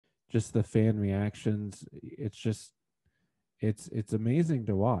just the fan reactions. It's amazing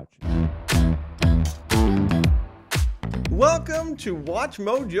to watch. Welcome to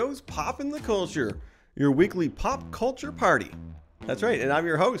WatchMojo's Pop in the Culture, your weekly pop culture party. That's right, and I'm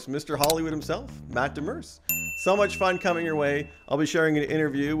your host, Mr. Hollywood himself, Matt Demers. So much fun coming your way. I'll be sharing an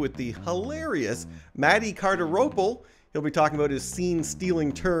interview with the hilarious Matty Cardarople. He'll be talking about his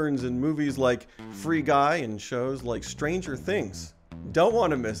scene-stealing turns in movies like Free Guy and shows like Stranger Things. Don't want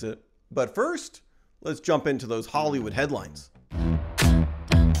to miss it. But first, let's jump into those Hollywood headlines.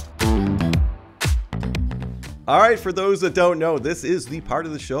 All right, for those that don't know, this is the part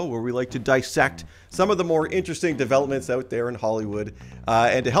of the show where we like to dissect some of the more interesting developments out there in Hollywood.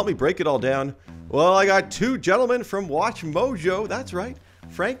 And to help me break it all down, well, I got two gentlemen from WatchMojo. That's right.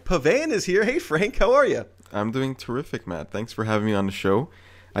 Frank Pavan is here. Hey, Frank, how are you? I'm doing terrific, Matt. Thanks for having me on the show.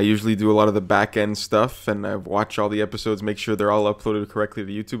 I usually do a lot of the back-end stuff, and I watch all the episodes, make sure they're all uploaded correctly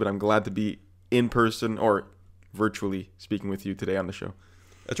to YouTube, but I'm glad to be in person or virtually speaking with you today on the show.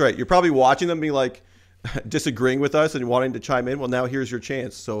 That's right. You're probably watching them be like, disagreeing with us and wanting to chime in. Well, now here's your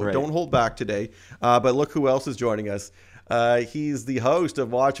chance. So Don't hold back today. But look who else is joining us. He's the host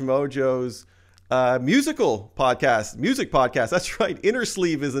of WatchMojo's music podcast. That's right. Inner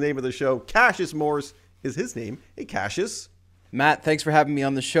Sleeve is the name of the show. Cassius Morse is his name. Hey, Cassius. Matt, thanks for having me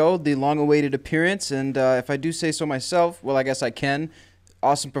on the show. The long-awaited appearance, and if I do say so myself, well, I guess I can.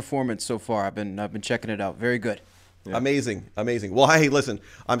 Awesome performance so far. I've been checking it out. Very good. Yeah. Amazing. Well, hey, listen,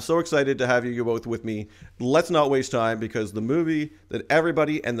 I'm so excited to have you both with me. Let's not waste time because the movie that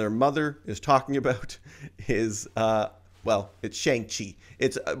everybody and their mother is talking about is, it's Shang-Chi.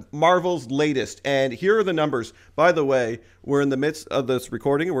 It's Marvel's latest. And here are the numbers. By the way, we're in the midst of this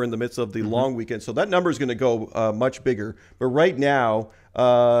recording. We're in the midst of the long weekend. So that number is going to go much bigger. But right now,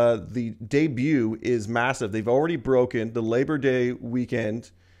 the debut is massive. They've already broken the Labor Day weekend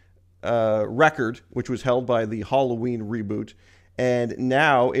record, which was held by the Halloween reboot, and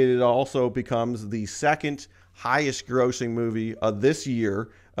now it also becomes the second highest grossing movie of this year,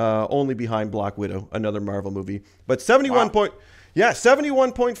 only behind Black Widow, another Marvel movie. But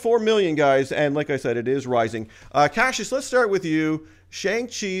 71.4 million, guys, and like I said, it is rising. Cassius, let's start with you.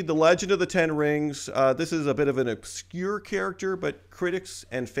 Shang-Chi, The Legend of the Ten Rings. This is a bit of an obscure character, but critics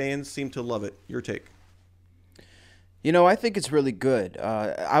and fans seem to love it. Your take? You know, I think it's really good.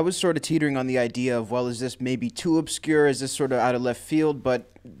 I was sort of teetering on the idea of, well, is this maybe too obscure? Is this sort of out of left field?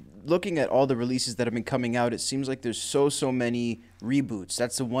 But looking at all the releases that have been coming out, it seems like there's so many reboots.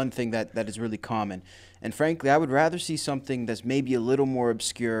 That's the one thing that is really common. And frankly, I would rather see something that's maybe a little more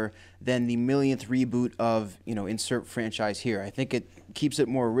obscure than the millionth reboot of, insert franchise here. I think it keeps it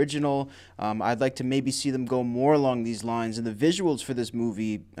more original. I'd like to maybe see them go more along these lines. And the visuals for this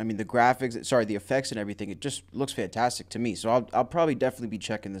movie, the the effects and everything, it just looks fantastic to me. So I'll probably definitely be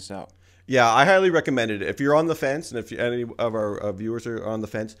checking this out. Yeah, I highly recommend it. If you're on the fence, and if any of our viewers are on the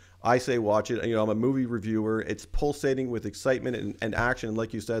fence, I say watch it. I'm a movie reviewer. It's pulsating with excitement and action. And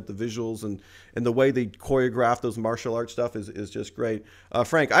like you said, the visuals and the way they choreograph those martial arts stuff is just great.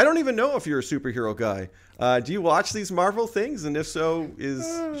 Frank, I don't even know if you're a superhero guy. Do you watch these Marvel things? And if so,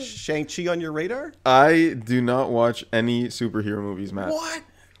 is Shang-Chi on your radar? I do not watch any superhero movies, Matt. What?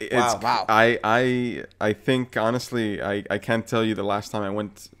 Wow. I think, honestly, I can't tell you the last time I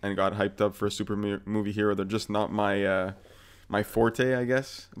went and got hyped up for a super movie hero. They're just not my forte, I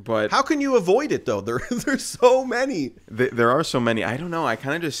guess. But how can you avoid it, though? There's so many. There are so many. I don't know. I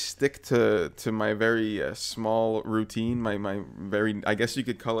kind of just stick to my very small routine, my very, I guess you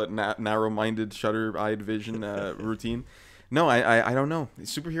could call it narrow-minded, shutter-eyed vision routine. No, I don't know.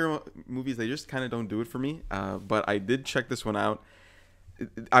 Superhero movies, they just kind of don't do it for me. But I did check this one out.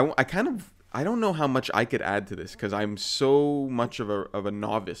 I don't know how much I could add to this because I'm so much of a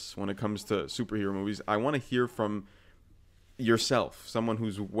novice when it comes to superhero movies. I want to hear from yourself, someone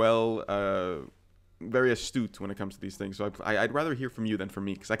who's very astute when it comes to these things. So I'd rather hear from you than from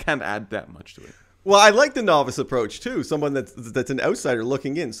me because I can't add that much to it. Well, I like the novice approach too. Someone that's an outsider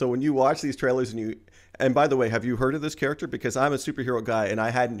looking in. So when you watch these trailers and by the way, have you heard of this character? Because I'm a superhero guy and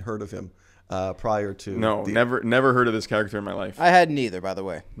I hadn't heard of him. Prior to never heard of this character in my life. I hadn't either, by the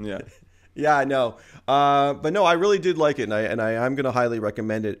way. Yeah, I know. But no, I really did like it, and I'm going to highly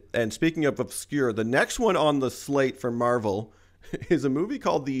recommend it. And speaking of obscure, the next one on the slate for Marvel is a movie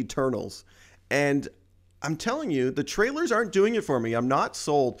called The Eternals, and I'm telling you, the trailers aren't doing it for me. I'm not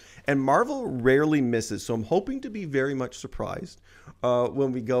sold, and Marvel rarely misses, so I'm hoping to be very much surprised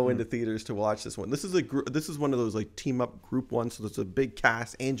when we go into theaters to watch this one. This is one of those like team up group ones, so there's a big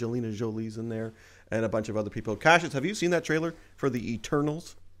cast. Angelina Jolie's in there, and a bunch of other people. Cassius, have you seen that trailer for The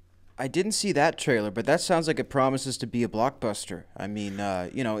Eternals? I didn't see that trailer, but that sounds like it promises to be a blockbuster. I mean,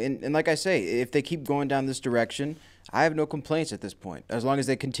 and like I say, if they keep going down this direction, I have no complaints at this point, as long as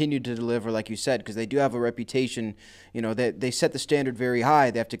they continue to deliver, like you said, because they do have a reputation. They set the standard very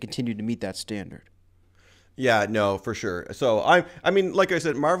high. They have to continue to meet that standard. Yeah, no, for sure. So I mean, like I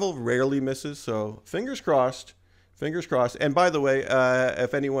said, Marvel rarely misses. So fingers crossed, fingers crossed. And by the way,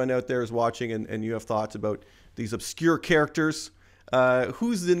 if anyone out there is watching and you have thoughts about these obscure characters,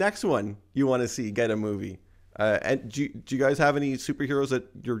 who's the next one you want to see get a movie? And do you guys have any superheroes that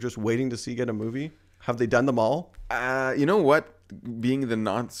you're just waiting to see get a movie? Have they done them all? You know what? Being the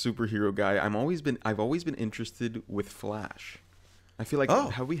non-superhero guy, I've always been interested with Flash. I feel like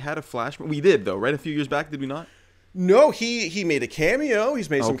have we had a Flash? We did though, right? A few years back, did we not? No, he made a cameo. He's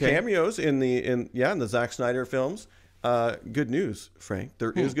made some cameos in the Zack Snyder films. Good news, Frank.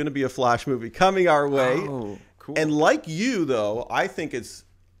 There is going to be a Flash movie coming our way. Oh, cool. And like you, though, I think it's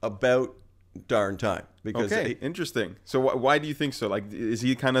about darn time. Because interesting. So why do you think so? Like, is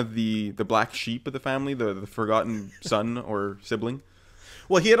he kind of the black sheep of the family, the forgotten son or sibling?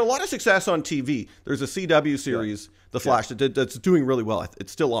 Well, he had a lot of success on TV. There's a CW series, The Flash, that's doing really well.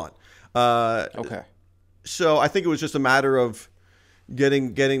 It's still on. Okay. So I think it was just a matter of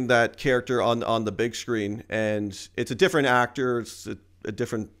getting that character on the big screen, and it's a different actor, it's a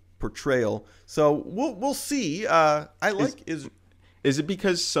different portrayal. So we'll see. Is it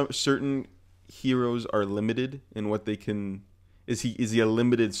because certain heroes are limited in what they can? Is he a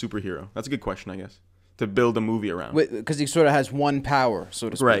limited superhero? That's a good question, I guess, to build a movie around. Because he sort of has one power, so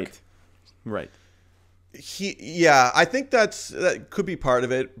to speak. Right. I think that could be part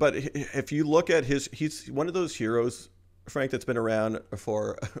of it. But if you look at he's one of those heroes, Frank, that's been around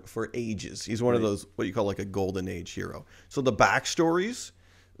for ages. He's one of those what you call like a golden age hero. So the backstories,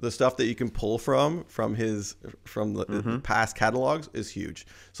 the stuff that you can pull from the past catalogs is huge.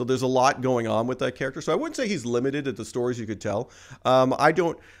 So there's a lot going on with that character. So I wouldn't say he's limited at the stories you could tell. I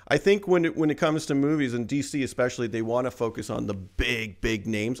think when it comes to movies, and DC especially, they want to focus on the big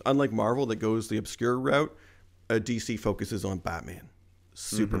names. Unlike Marvel that goes the obscure route, DC focuses on Batman,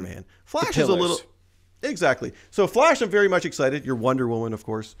 Superman. Flash is a little... Exactly. So Flash, I'm very much excited. Your Wonder Woman, of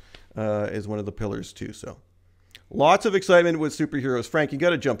course, is one of the pillars too. So lots of excitement with superheroes. Frank, you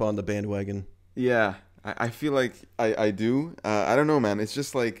got to jump on the bandwagon. Yeah, I feel like I do. I don't know, man. It's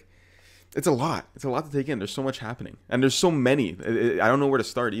just like, it's a lot. It's a lot to take in. There's so much happening. And there's so many. I don't know where to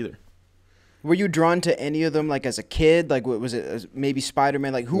start either. Were you drawn to any of them, like as a kid? Like, what was it? Maybe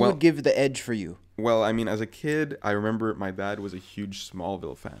Spider-Man? Like, who would give the edge for you? Well, I mean, as a kid, I remember my dad was a huge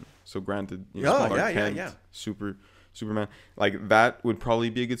Smallville fan. So granted, Clark Kent, Superman, like that would probably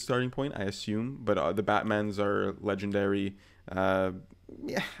be a good starting point, I assume. But the Batmans are legendary. I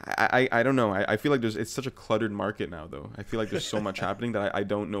don't know. I feel like it's such a cluttered market now, though. I feel like there's so much happening that I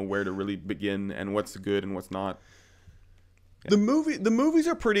don't know where to really begin and what's good and what's not. Yeah. The movies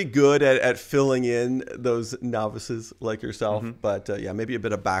are pretty good at filling in those novices like yourself, but maybe a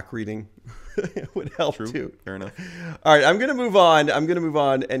bit of back reading would help too. Fair enough. All right, I'm gonna move on.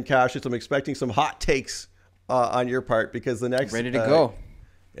 And Cassius, I'm expecting some hot takes on your part because the next ready to go.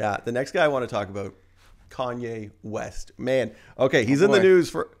 Yeah, the next guy I want to talk about, Kanye West. Man, okay, he's in the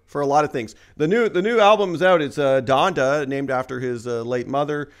news for a lot of things. The new album's out. It's Donda, named after his late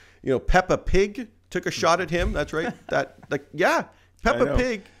mother. Peppa Pig took a shot at him. That's right. Peppa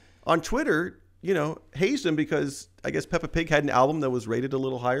Pig on Twitter, hazed him because I guess Peppa Pig had an album that was rated a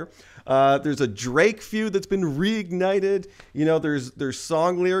little higher. There's a Drake feud that's been reignited. There's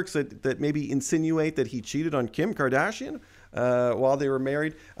song lyrics that maybe insinuate that he cheated on Kim Kardashian while they were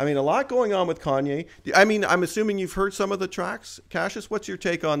married. I mean, a lot going on with Kanye. I mean, I'm assuming you've heard some of the tracks. Cassius, what's your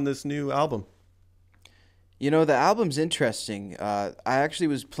take on this new album? The album's interesting. I actually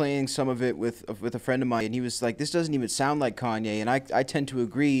was playing some of it with a friend of mine, and he was like, this doesn't even sound like Kanye, and I tend to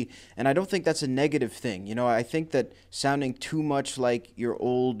agree, and I don't think that's a negative thing. I think that sounding too much like your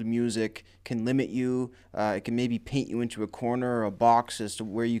old music can limit you. It can maybe paint you into a corner or a box as to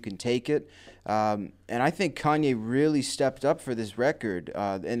where you can take it. And I think Kanye really stepped up for this record.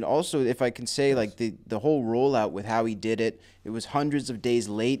 And also, if I can say, like the whole rollout with how he did it, it was hundreds of days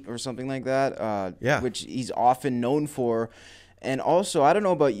late or something like that, which he's often known for. And also, I don't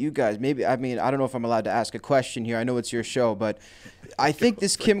know about you guys. I don't know if I'm allowed to ask a question here. I know it's your show, but I think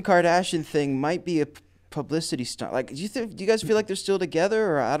this Kim Kardashian thing might be a publicity stunt. Like, do you guys feel like they're still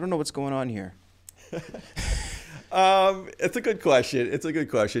together, or I don't know what's going on here? It's a good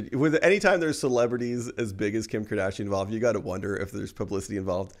question. Anytime there's celebrities as big as Kim Kardashian involved, you got to wonder if there's publicity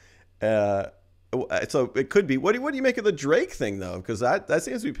involved. So it could be. What do you make of the Drake thing though? Because that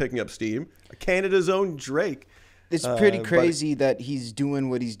seems to be picking up steam. Canada's own Drake. It's pretty But crazy that he's doing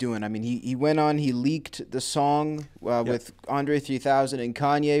what he's doing. I mean, he went on, he leaked the song with Andre 3000 and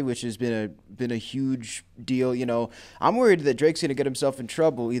Kanye, which has been a huge deal. You know, I'm worried that Drake's going to get himself in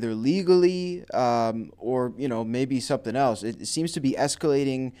trouble, either legally or, you know, maybe something else. It seems to be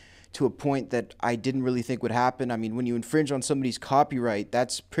escalating to a point that I didn't really think would happen. I mean, when you infringe on somebody's copyright,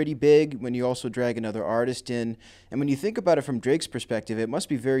 that's pretty big when you also drag another artist in. And when you think about it from Drake's perspective, it must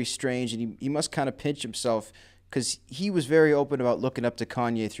be very strange, and he must kind of pinch himself, because he was very open about looking up to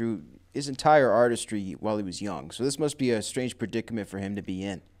Kanye through his entire artistry while he was young. So this must be a strange predicament for him to be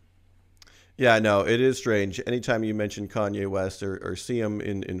in. yeah, no, it is strange. Anytime you mention Kanye West or see him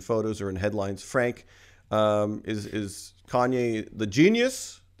in photos or in headlines, Frank, is Kanye the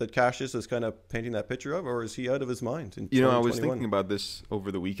genius that Cassius is kind of painting that picture of, or is he out of his mind? You know, I was thinking about this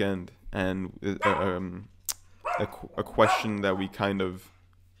over the weekend, and a question that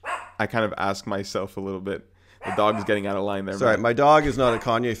I kind of asked myself a little bit. The dog's getting out of line there. Sorry, my dog is not a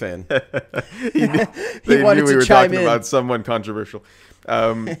Kanye fan. They wanted knew we to were chime talking in. about someone controversial.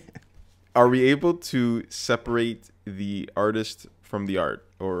 Are we able to separate the artist from the art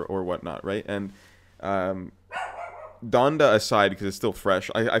or whatnot, right? And Donda aside, because it's still fresh,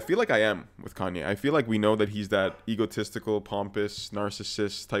 I feel like I am with Kanye. I feel like we know that he's that egotistical, pompous,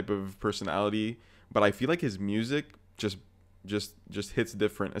 narcissist type of personality, but I feel like his music just hits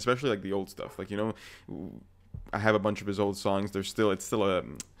different, especially like the old stuff. Like, you know, I have a bunch of his old songs. It's still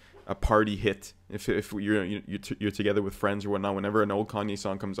a party hit. If you're together with friends or whatnot, whenever an old Kanye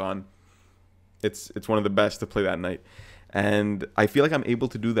song comes on, it's one of the best to play that night. And I feel like I'm able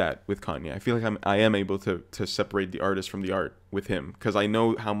to do that with Kanye. I feel like I am able to separate the artist from the art with him, because I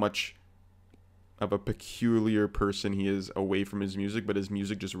know how much of a peculiar person he is away from his music, but his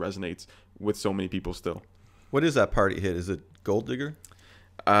music just resonates with so many people still. What is that party hit? Is it Gold Digger?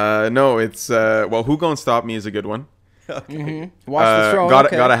 No, it's Who Gonna Stop Me is a good one. Okay. Mm-hmm. Watch the Throne.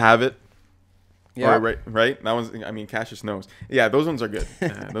 Gotta have it. Yeah. Right. That one's. I mean, Cassius knows. Yeah, those ones are good.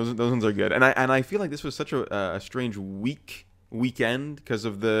 Those ones are good. And I feel like this was such a strange weekend because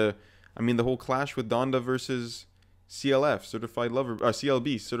of the whole clash with Donda versus CLF Certified Lover,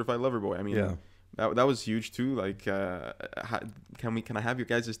 CLB Certified Lover Boy. I mean, Yeah. that was huge too. Like, can I have your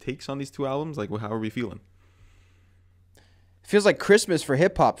guys' takes on these two albums? Like, how are we feeling? Feels like Christmas for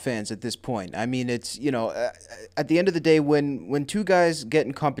hip hop fans at this point. I mean, it's, you know, at the end of the day, when two guys get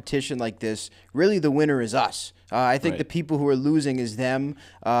in competition like this, really the winner is us. I think Right. the people who are losing is them.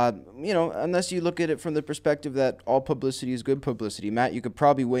 You know, unless you look at it from the perspective that all publicity is good publicity. Matt, you could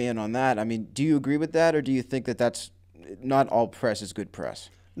probably weigh in on that. I mean, do you agree with that, or do you think that that's not all press is good press?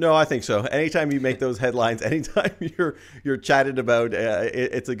 No, I think so. Anytime you make those headlines, anytime you're chatted about,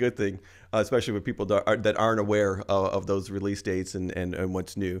 it's a good thing, especially with people that aren't aware of those release dates and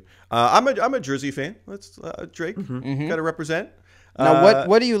what's new. I'm a Jersey fan. That's Drake. Got to represent. Now,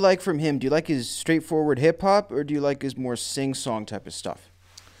 what do you like from him? Do you like his straightforward hip hop, or do you like his more sing song type of stuff?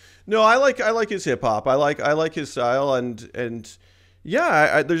 No, I like his hip hop. I like his style, and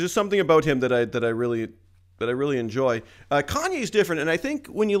yeah, there's just something about him that I really enjoy. Kanye's different, and I think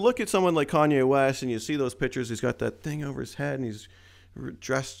when you look at someone like Kanye West and you see those pictures, he's got that thing over his head and he's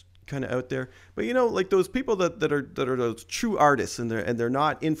dressed kind of out there. But you know, like those people that are those true artists, and they're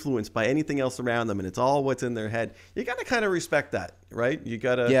not influenced by anything else around them, and it's all what's in their head. You got to kind of respect that, right? You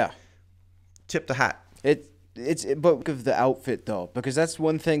got to tip the hat. But of the outfit though, because that's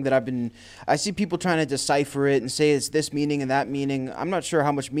one thing that I see people trying to decipher it and say it's this meaning and that meaning. I'm not sure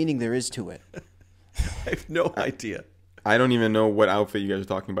how much meaning there is to it. I have no idea. I don't even know what outfit you guys are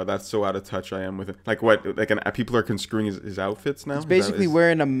talking about. That's so out of touch I am with it. Like what? Like people are construing his outfits now? He's basically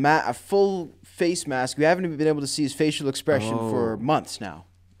wearing a full face mask. We haven't even been able to see his facial expression for months now.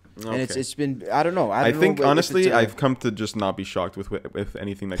 Okay. And it's been, I don't know. I think honestly, I've come to just not be shocked with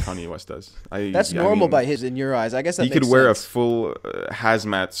anything that Kanye West does. That's normal in your eyes. I guess that he makes could wear sense. a full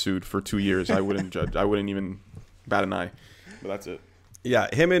hazmat suit for 2 years. I wouldn't judge. I wouldn't even bat an eye. But that's it.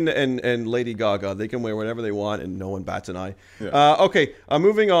 Yeah, him and Lady Gaga, they can wear whatever they want and no one bats an eye. Yeah. Okay,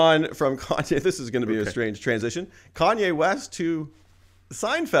 moving on from Kanye. This is going to be a strange transition. Kanye West to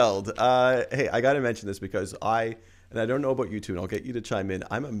Seinfeld. Hey, I got to mention this because I don't know about you two, and I'll get you to chime in.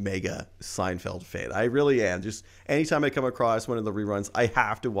 I'm a mega Seinfeld fan. I really am. Just anytime I come across one of the reruns, I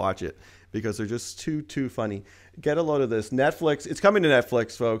have to watch it because they're just too funny. Get a load of this. Netflix. It's coming to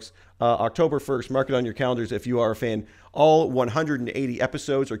Netflix, folks. October 1st. Mark it on your calendars if you are a fan. All 180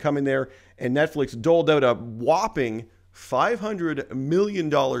 episodes are coming there, and Netflix doled out a whopping $500 million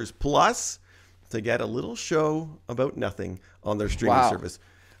plus to get a little show about nothing on their streaming service.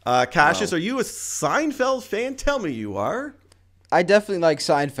 Cassius, are you a Seinfeld fan? Tell me you are. I definitely like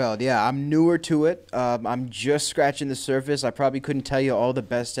Seinfeld. Yeah, I'm newer to it. I'm just scratching the surface. I probably couldn't tell you all the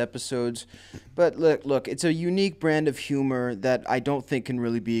best episodes, but look, it's a unique brand of humor that I don't think can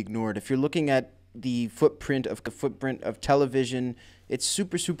really be ignored. If you're looking at the footprint of television, it's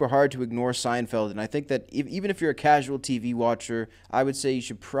super hard to ignore Seinfeld. And I think that even if you're a casual TV watcher, I would say you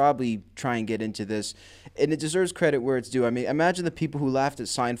should probably try and get into this. And it deserves credit where it's due. I mean, imagine the people who laughed at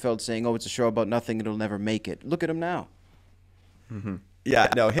Seinfeld saying, "Oh, it's a show about nothing; it'll never make it." Look at them now. Mm-hmm. Yeah,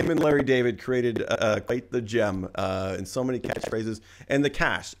 no, him and Larry David created quite the gem in so many catchphrases. And the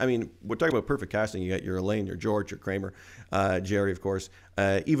cast, I mean, we're talking about perfect casting. You got your Elaine, your George, your Kramer, Jerry, of course.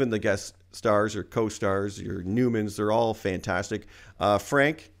 Even the guest stars or co-stars, your Newmans, they're all fantastic.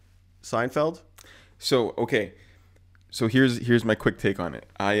 Frank, Seinfeld? So, okay. So here's my quick take on it.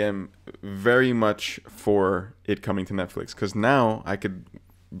 I am very much for it coming to Netflix because now I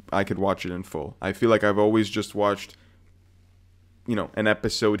could watch it in full. I feel like I've always just watched an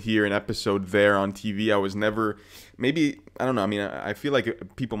episode here, an episode there on TV. I was never, maybe, I don't know. I mean, I feel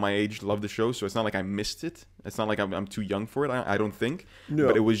like people my age love the show, so it's not like I missed it. It's not like I'm too young for it, I don't think. No.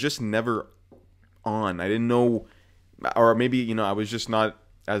 But it was just never on. I didn't know, or maybe, I was just not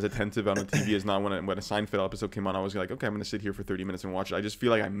as attentive on the TV as not when a Seinfeld episode came on. I was like, okay, I'm going to sit here for 30 minutes and watch it. I just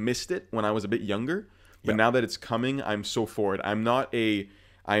feel like I missed it when I was a bit younger. But now that it's coming, I'm so for it. I'm not a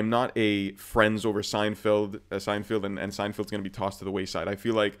Friends over Seinfeld, and Seinfeld's going to be tossed to the wayside. I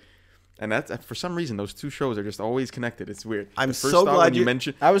feel like, and that's for some reason those two shows are just always connected. It's weird. I'm so glad you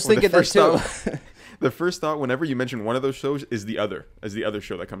mentioned. I was thinking that too. The first thought whenever you mention one of those shows is the other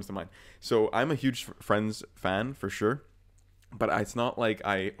show that comes to mind. So I'm a huge Friends fan for sure, but it's not like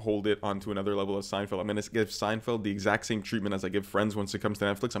I hold it onto another level as Seinfeld. I'm going to give Seinfeld the exact same treatment as I give Friends once it comes to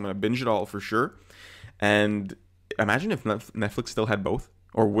Netflix. I'm going to binge it all for sure. And imagine if Netflix still had both.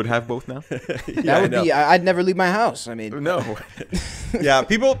 Or would have both now. That would be. I'd never leave my house. I mean, no. Yeah,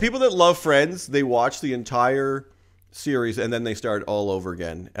 people that love Friends, they watch the entire series and then they start all over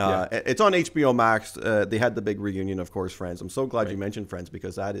again. It's on HBO Max. They had the big reunion, of course, Friends. I'm so glad you mentioned Friends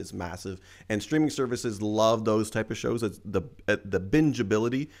because that is massive. And streaming services love those type of shows. It's the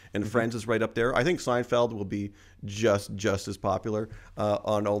bingeability, and Friends is right up there. I think Seinfeld will be just as popular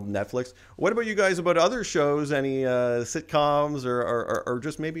on old Netflix. What about you guys about other shows? Any sitcoms or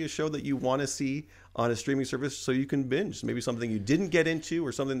just maybe a show that you want to see on a streaming service so you can binge? Maybe something you didn't get into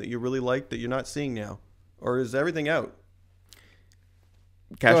or something that you really like that you're not seeing now? Or is everything out?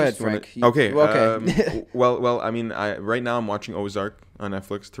 Cassius, go ahead, Frank. Okay. Okay. Well, I mean, right now I'm watching Ozark on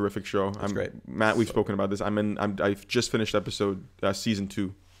Netflix. Terrific show. That's great. Matt, we've spoken about this. I've just finished season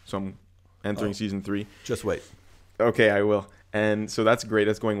 2, so I'm entering season 3. Just wait. Okay, I will. And so that's great.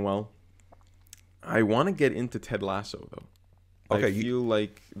 That's going well. I want to get into Ted Lasso though. Okay, I feel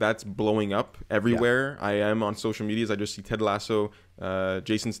like that's blowing up everywhere. Yeah. I am on social medias. I just see Ted Lasso,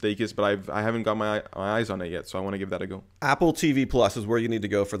 Jason Sudeikis, but I haven't got my eyes on it yet, so I want to give that a go. Apple TV Plus is where you need to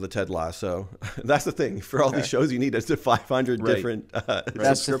go for the Ted Lasso. That's the thing. For all these shows, you need up to 500 different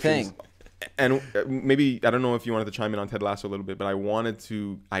That's the thing. And maybe, I don't know if you wanted to chime in on Ted Lasso a little bit, but I wanted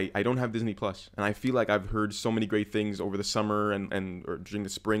to, I don't have Disney Plus, and I feel like I've heard so many great things over the summer or during the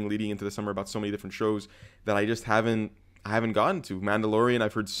spring leading into the summer about so many different shows that I just haven't gotten to. Mandalorian,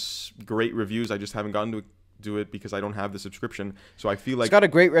 I've heard great reviews. I just haven't gotten to do it because I don't have the subscription. So I feel like it's got a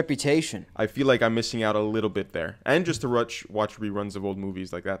great reputation. I feel like I'm missing out a little bit there. And just to watch reruns of old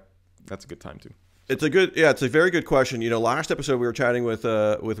movies like that, that's a good time too. It's a very good question. Last episode we were chatting with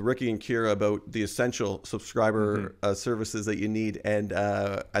Ricky and Kira about the essential subscriber services that you need, and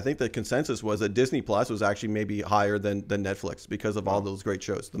I think the consensus was that Disney Plus was actually maybe higher than Netflix because of all those great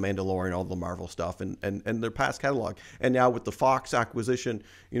shows, The Mandalorian, all the Marvel stuff, and their past catalog. And now with the Fox acquisition,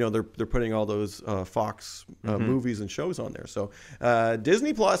 they're putting all those Fox movies and shows on there. So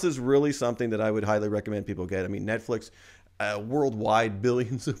Disney Plus is really something that I would highly recommend people get. I mean, Netflix. Worldwide,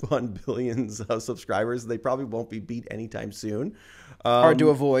 billions upon billions of subscribers. They probably won't be beat anytime soon. Hard to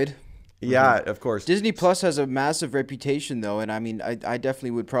avoid. Yeah, of course. Disney Plus has a massive reputation, though, and I mean, I definitely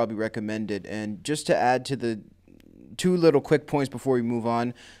would probably recommend it. And just to add to the 2 little quick points before we move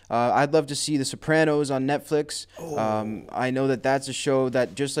on, I'd love to see The Sopranos on Netflix. I know that's a show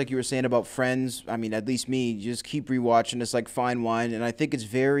that, just like you were saying about Friends, I mean, at least me, you just keep rewatching. It's like fine wine, and I think it's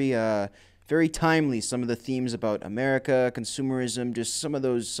very timely. Some of the themes about America, consumerism, just some of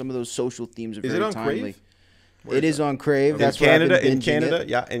those social themes are very timely. Is it on Crave? It is on Crave. That's in Canada,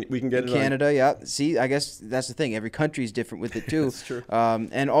 yeah, and we can get it in Canada, yeah. See, I guess that's the thing. Every country is different with it too. That's true.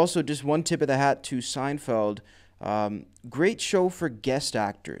 And also, just one tip of the hat to Seinfeld. Great show for guest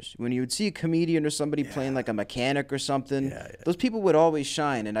actors. When you would see a comedian or somebody playing like a mechanic or something, those people would always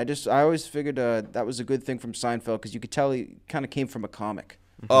shine. And I always figured that was a good thing from Seinfeld, because you could tell he kind of came from a comic.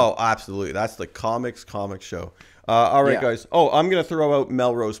 Oh, absolutely. That's the comic show. All right, guys. Oh, I'm going to throw out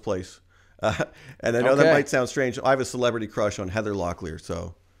Melrose Place. And I know that might sound strange. I have a celebrity crush on Heather Locklear,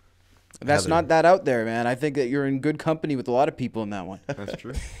 so... That's not that out there, man. I think that you're in good company with a lot of people in that one. That's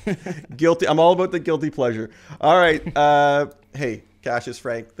true. Guilty. I'm all about the guilty pleasure. All right. Hey, Cassius,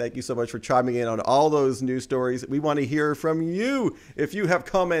 Frank, thank you so much for chiming in on all those news stories. We want to hear from you. If you have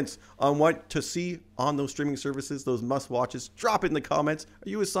comments on what to see on those streaming services, those must-watches, drop it in the comments. Are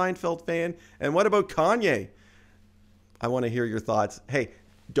you a Seinfeld fan? And what about Kanye? I want to hear your thoughts. Hey,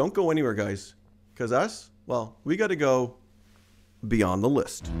 don't go anywhere, guys, because we got to go beyond the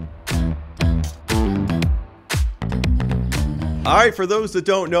list. All right, for those that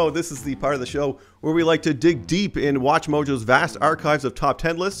don't know, this is the part of the show where we like to dig deep in WatchMojo's vast archives of top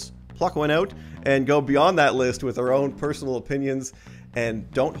 10 lists, pluck one out, and go beyond that list with our own personal opinions. And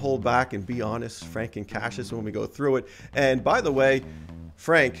don't hold back and be honest, Frank and Cassius, when we go through it. And by the way,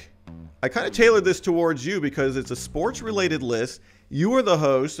 Frank, I kind of tailored this towards you because it's a sports-related list. You are the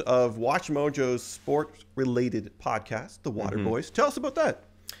host of WatchMojo's sport-related podcast, The WaterBoys. Tell us about that.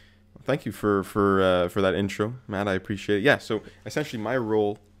 Thank you for that intro, Matt. I appreciate it. Yeah, so essentially my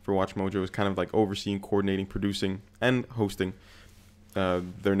role for WatchMojo is kind of like overseeing, coordinating, producing, and hosting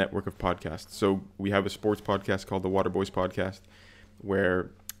their network of podcasts. So we have a sports podcast called the WaterBoys Podcast,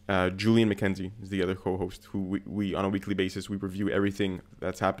 where Julian McKenzie is the other co-host, who we on a weekly basis, we review everything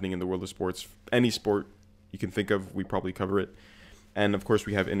that's happening in the world of sports. Any sport you can think of, we probably cover it. And of course,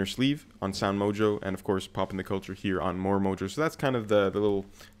 we have Inner Sleeve on SoundMojo, and of course, Pop in the Culture here on MoreMojo. So that's kind of the little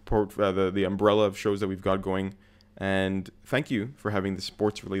the umbrella of shows that we've got going. And thank you for having the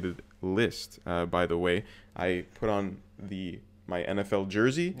sports-related list. By the way, I put on my NFL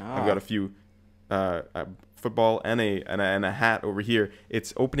jersey. I've got a few football and a hat over here.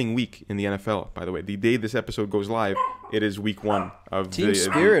 It's opening week in the NFL. By the way, the day this episode goes live, it is week 1 of Team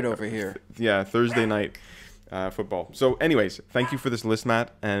Spirit over here. Yeah, Thursday night. Football. So anyways, thank you for this list,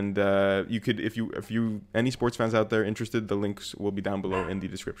 Matt. And you could, if you any sports fans out there interested, the links will be down below in the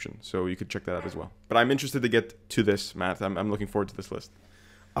description. So you could check that out as well. But I'm interested to get to this, Matt. I'm looking forward to this list.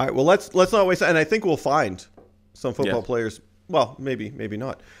 All right, well, let's not waste, and I think we'll find some football players, well, maybe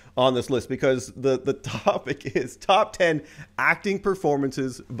not, on this list, because the topic is top 10 acting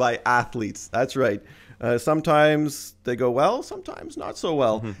performances by athletes. That's right. Sometimes they go well, sometimes not so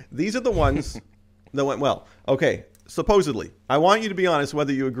well. These are the ones that went well. Okay, supposedly. I want you to be honest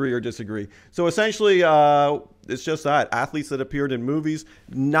whether you agree or disagree. So essentially, it's just that. Athletes that appeared in movies,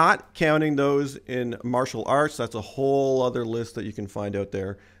 not counting those in martial arts. That's a whole other list that you can find out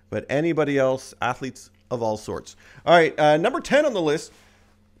there. But anybody else, athletes of all sorts. All right, number 10 on the list.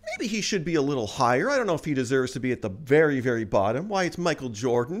 Maybe he should be a little higher. I don't know if he deserves to be at the very, very bottom. Why, it's Michael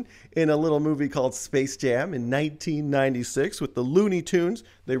Jordan in a little movie called Space Jam in 1996 with the Looney Tunes.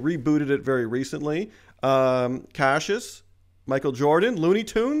 They rebooted it very recently. Cassius, Michael Jordan, Looney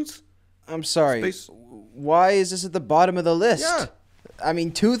Tunes. I'm sorry. Why is this at the bottom of the list? Yeah. I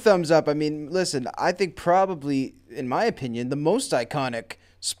mean, 2 thumbs up. I mean, listen, I think probably, in my opinion, the most iconic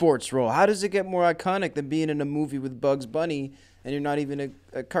sports role. How does it get more iconic than being in a movie with Bugs Bunny and you're not even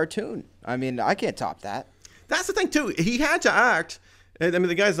a cartoon? I mean, I can't top that. That's the thing, too. He had to act. I mean,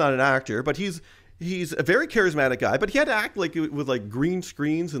 the guy's not an actor, but he's a very charismatic guy. But he had to act like with like green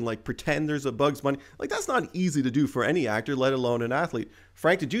screens and like pretend there's a Bugs Bunny. Like, that's not easy to do for any actor, let alone an athlete.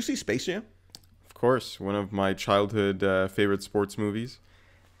 Frank, did you see Space Jam? Of course, one of my childhood favorite sports movies.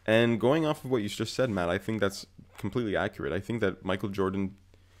 And going off of what you just said, Matt, I think that's completely accurate. I think that Michael Jordan,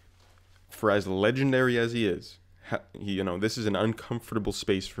 for as legendary as he is, this is an uncomfortable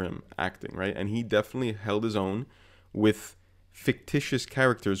space for him acting, right? And he definitely held his own with fictitious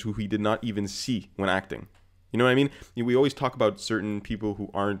characters who he did not even see when acting. You know what I mean? We always talk about certain people who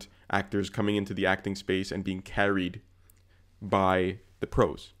aren't actors coming into the acting space and being carried by the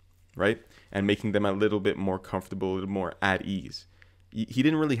pros, right? And making them a little bit more comfortable, a little more at ease. He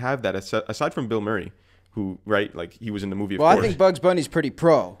didn't really have that, aside from Bill Murray, who, right, like, he was in the movie, of course. Well, I think Bugs Bunny's pretty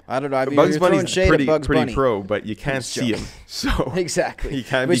pro. I don't know. I mean, Bugs you're throwing shade at Bugs Bunny. Pretty pro, but you can't see him. So exactly. He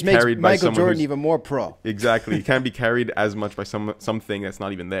can't Which be carried makes by Michael someone Jordan who's, even more pro. Exactly. He can't be carried as much by something that's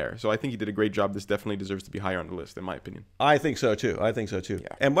not even there. So I think he did a great job. This definitely deserves to be higher on the list, in my opinion. I think so, too. Yeah.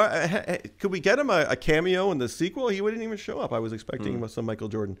 And could we get him a cameo in the sequel? He wouldn't even show up. I was expecting some Michael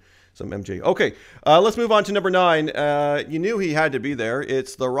Jordan, some MJ. Okay, let's move on to number 9. You knew he had to be there.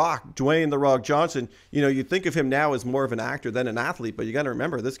 It's The Rock, Dwayne The Rock Johnson. you think of him now as more of an actor than an athlete, but you got to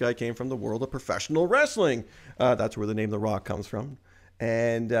remember this guy came from the world of professional wrestling. That's where the name The Rock comes from.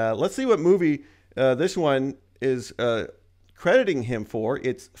 And let's see what movie this one is crediting him for.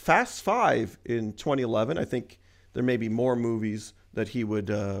 It's Fast Five in 2011. I think there may be more movies that he would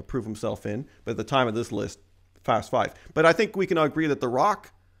prove himself in, but at the time of this list, Fast Five. But I think we can agree that The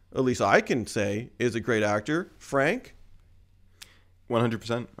Rock, at least I can say, is a great actor. Frank?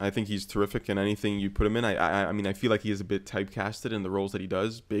 100%. I think he's terrific in anything you put him in. I mean, I feel like he is a bit typecasted in the roles that he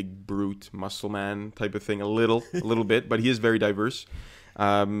does. Big, brute, muscle man type of thing. A little bit, but he is very diverse.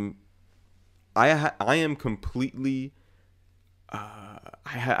 I am completely...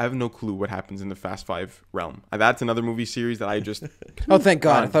 I have no clue what happens in the Fast Five realm. That's another movie series that I just... Oh, thank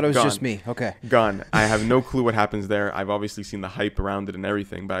God. I thought it was just me. Okay. Gone. I have no clue what happens there. I've obviously seen the hype around it and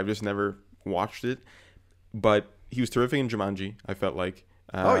everything, but I've just never watched it. But he was terrific in Jumanji, I felt like.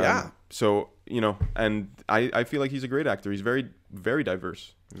 Oh, yeah. So, and I feel like he's a great actor. He's very, very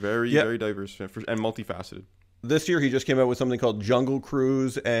diverse. Very diverse and multifaceted. This year he just came out with something called Jungle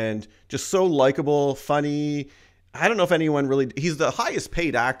Cruise, and just so likable, funny. I don't know if anyone really... He's the highest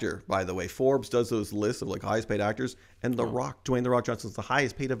paid actor, by the way. Forbes does those lists of like highest paid actors, and Dwayne The Rock Johnson's the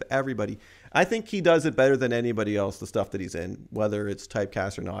highest paid of everybody. I think he does it better than anybody else, the stuff that he's in, whether it's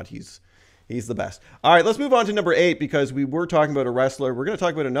typecast or not. He's the best. All right, let's move on to number 8, because we were talking about a wrestler. We're going to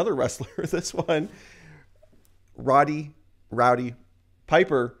talk about another wrestler. This one, Rowdy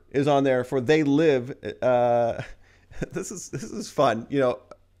Piper is on there for They Live. This is fun.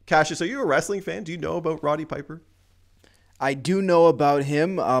 Cassius, are you a wrestling fan? Do you know about Roddy Piper? I do know about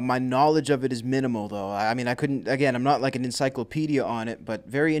him. My knowledge of it is minimal, though. I mean, I'm not like an encyclopedia on it, but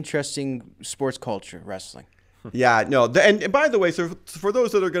very interesting sports culture, wrestling. Yeah, no. And by the way, so for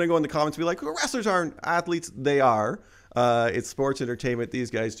those that are going to go in the comments and be like, well, wrestlers aren't athletes, they are. It's sports entertainment.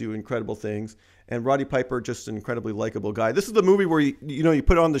 These guys do incredible things. And Roddy Piper, just an incredibly likable guy. This is the movie where you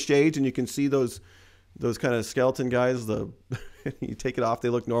put it on the shades and you can see those kind of skeleton guys. You take it off, they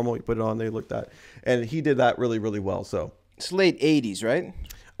look normal. You put it on, they look that. And he did that really, really well. So it's late 80s, right?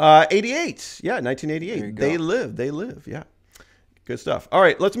 88. Yeah, 1988. They live. Yeah. Good stuff. All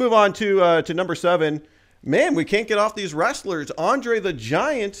right, let's move on to number 7. Man, we can't get off these wrestlers. Andre the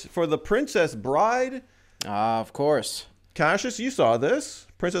Giant for The Princess Bride. Of course. Cassius, you saw this.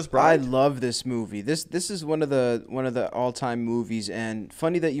 Princess Bride. I love this movie. This is one of the all-time movies, and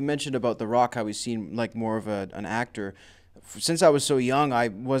funny that you mentioned about The Rock, how he seemed like more of an actor. Since I was so young, I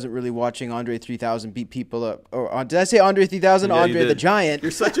wasn't really watching Andre 3000 beat people up. Or did I say Andre 3000? Yeah, Andre the Giant.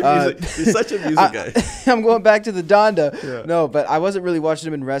 You're such a music guy. I'm going back to the Donda. Yeah. No, but I wasn't really watching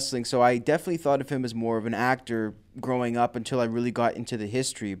him in wrestling, so I definitely thought of him as more of an actor growing up until I really got into the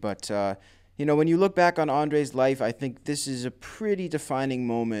history. But when you look back on Andre's life, I think this is a pretty defining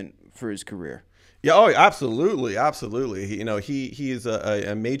moment for his career. Yeah, oh, absolutely. He is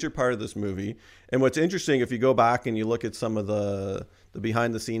a major part of this movie. And what's interesting, if you go back and you look at some of the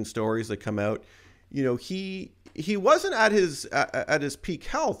behind-the-scenes stories that come out, he wasn't at his peak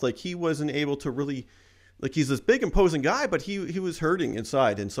health. Like, he wasn't able to really, like, he's this big, imposing guy, but he was hurting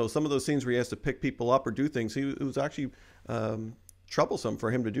inside. And so some of those scenes where he has to pick people up or do things, it was actually troublesome for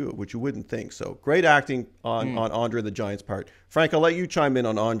him to do it, which you wouldn't think. So great acting on Andre the Giant's part. Frank, I'll let you chime in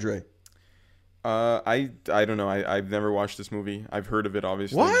on Andre. I don't know. I've never watched this movie. I've heard of it,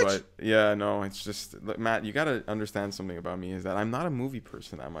 obviously. What? But yeah, no, it's just, Matt, you got to understand something about me, is that I'm not a movie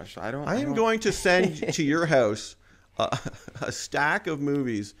person that much. I am going to send to your house a stack of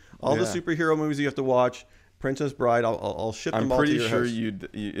movies, all the superhero movies you have to watch. Princess Bride, I'll ship them all to your house. I'm pretty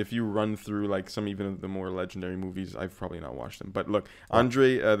sure if you run through like some even of the more legendary movies, I've probably not watched them. But look,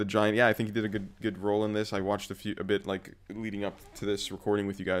 Andre the Giant, yeah, I think he did a good role in this. I watched a bit like leading up to this recording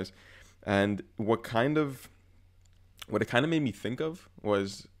with you guys. And what it kind of made me think of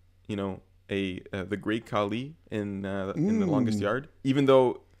was, the Great Khali in The Longest Yard. Even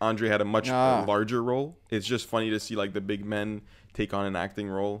though Andre had a much larger role, it's just funny to see like the big men take on an acting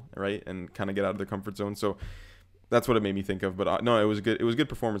role, right, and kind of get out of their comfort zone. So that's what it made me think of. But no, it was good. It was a good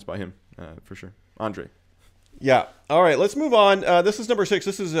performance by him, for sure. Andre. Yeah. All right, let's move on. This is number 6.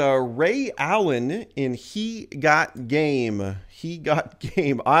 This is Ray Allen in He Got Game. He Got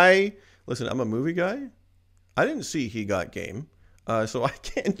Game. Listen, I'm a movie guy. I didn't see He Got Game, so I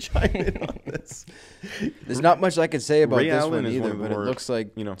can't chime in on this. There's not much I can say about Ray this Allen one either, but it looks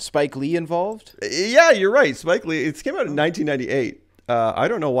like Spike Lee involved. Yeah, you're right. Spike Lee. It came out in 1998. I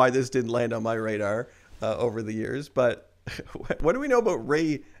don't know why this didn't land on my radar over the years, but what do we know about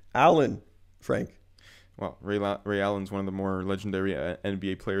Ray Allen, Frank? Well, Ray Allen's one of the more legendary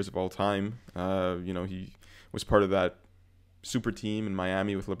NBA players of all time. He was part of that super team in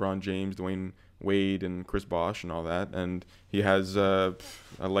Miami with LeBron James, Dwayne Wade, and Chris Bosh and all that. And he has a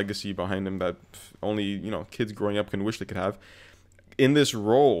legacy behind him that only, you know, kids growing up can wish they could have. In this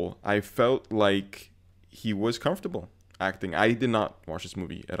role, I felt like he was comfortable acting. I did not watch this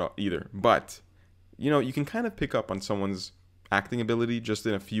movie at all either, but you know, you can kind of pick up on someone's acting ability just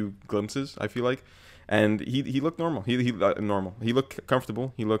in a few glimpses, I feel like. And he looked normal. He normal. He looked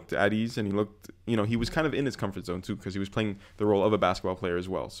comfortable. He looked at ease, and he looked, you know, he was kind of in his comfort zone too, because he was playing the role of a basketball player as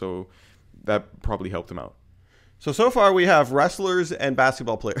well. So that probably helped him out. So far we have wrestlers and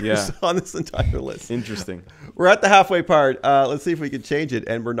basketball players on this entire list. Interesting. We're at the halfway part. Let's see if we can change it,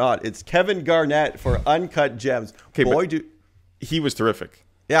 and we're not. It's Kevin Garnett for Uncut Gems. Okay, he was terrific.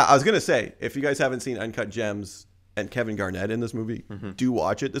 Yeah, I was gonna say, if you guys haven't seen Uncut Gems and Kevin Garnett in this movie, do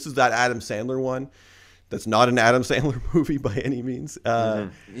watch it. This is that Adam Sandler one. That's not an Adam Sandler movie by any means.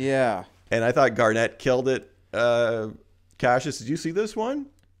 Yeah. And I thought Garnett killed it. Cassius, did you see this one?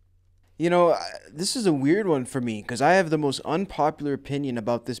 You know, this is a weird one for me because I have the most unpopular opinion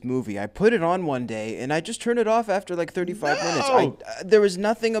about this movie. I put it on one day and I just turned it off after like 35 minutes. There was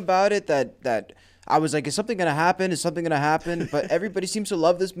nothing about it that I was like, is something going to happen? Is something going to happen? But everybody seems to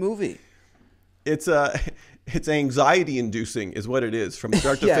love this movie. It's anxiety inducing is what it is from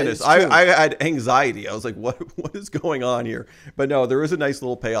start to finish. It's true. I had anxiety. I was like, what is going on here? But no, there is a nice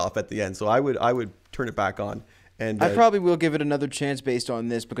little payoff at the end. So I would turn it back on. And I probably will give it another chance based on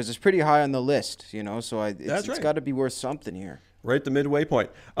this because it's pretty high on the list, you know. So it's got to be worth something here. Right, the midway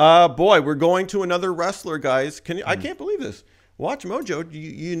point. Boy, we're going to another wrestler, guys. I can't believe this. WatchMojo,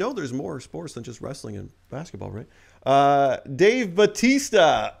 you know there's more sports than just wrestling and basketball, right? Dave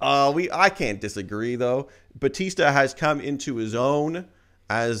Bautista. I can't disagree though. Bautista has come into his own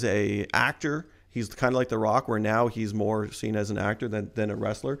as a actor. He's kind of like The Rock, where now he's more seen as an actor than a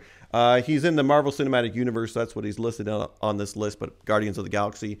wrestler. He's in the Marvel Cinematic Universe. That's what he's listed on this list. But Guardians of the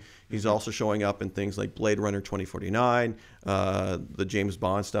Galaxy, he's also showing up in things like Blade Runner 2049, the James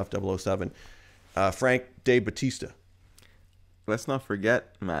Bond stuff, 007. Frank Dave Bautista. Let's not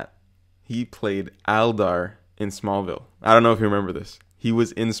forget, Matt, he played Aldar in Smallville. I don't know if you remember this. He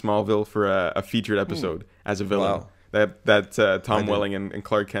was in Smallville for a featured episode as a villain that Tom Welling and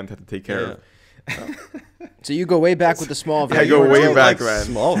Clark Kent had to take care of. So you go way back with the Smallville. I go way back, man.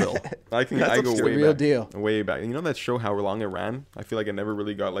 Smallville. I go way real back. Deal. Way back. You know that show, how long it ran? I feel like it never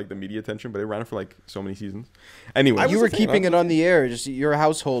really got like the media attention, but it ran for like so many seasons. Anyway, you were keeping it on the air. Just your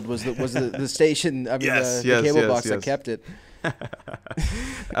household was the station. I mean, the cable box that kept it.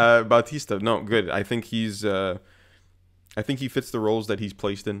 Bautista, no, good. I think he fits the roles that he's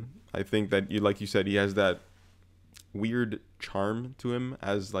placed in. I think that like you said, he has that weird charm to him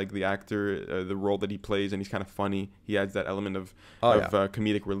as like the actor, the role that he plays, and he's kind of funny. He adds that element of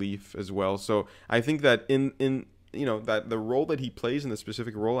comedic relief as well. So I think that in you know that the role that he plays in the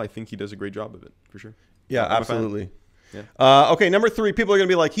specific role, I think he does a great job of it for sure. Yeah, absolutely. Yeah. Okay, number 3. People are going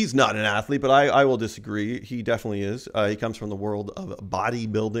to be like, he's not an athlete, but I will disagree. He definitely is. He comes from the world of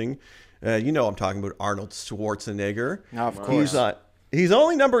bodybuilding. You know I'm talking about Arnold Schwarzenegger. Of course. He's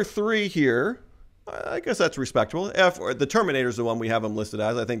only number 3 here. I guess that's respectable. The Terminator's the one we have him listed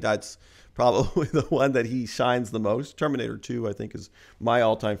as. I think that's probably the one that he shines the most. Terminator 2, I think, is my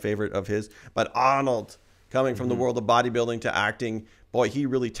all-time favorite of his. But Arnold, coming from the world of bodybuilding to acting, boy, he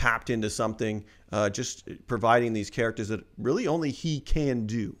really tapped into something, just providing these characters that really only he can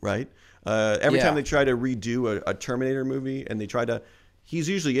do, right? Every time they try to redo a Terminator movie, and he's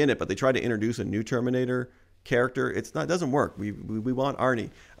usually in it, but they try to introduce a new Terminator character, it doesn't work. We want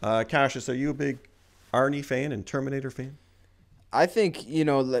Arnie. Cassius, are you a big Arnie fan and Terminator fan? I think, you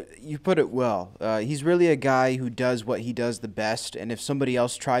know, you put it well. He's really a guy who does what he does the best, and if somebody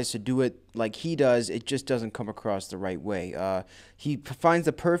else tries to do it like he does, it just doesn't come across the right way. He finds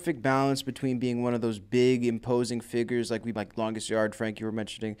the perfect balance between being one of those big, imposing figures like Longest Yard, Frank, you were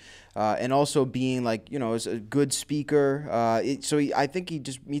mentioning, and also being like, you know, as a good speaker. I think he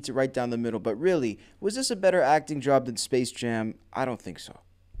just meets it right down the middle. But really, was this a better acting job than Space Jam? I don't think so.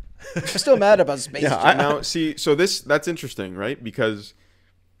 I'm still mad about Space Jam. Now, see, so that's interesting, right? Because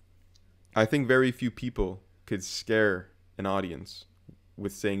I think very few people could scare an audience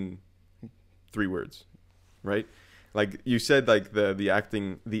with saying 3 words, right? Like you said, like the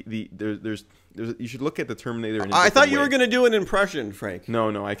acting, there's you should look at the Terminator. I thought you were going to do an impression, Frank.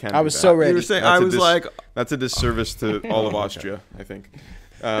 No, I can't. I was so ready. You were saying, I was like, that's a disservice to all of Austria, I think.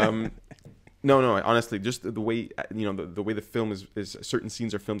 No. Honestly, just the way the way the film is certain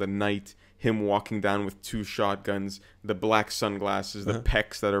scenes are filmed at night. Him walking down with 2 shotguns, the black sunglasses, the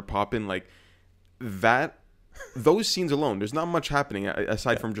pecs that are popping, like that those scenes alone, there's not much happening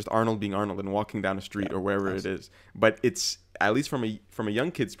aside from just Arnold being Arnold and walking down a street or wherever it is. But it's, at least from a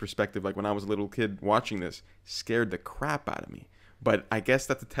young kid's perspective, like when I was a little kid watching this, scared the crap out of me. But I guess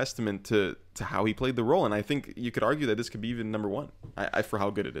that's a testament to how he played the role, and I think you could argue that this could be even number one for how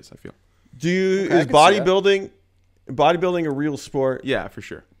good it is. I feel. Is bodybuilding a real sport? Yeah, for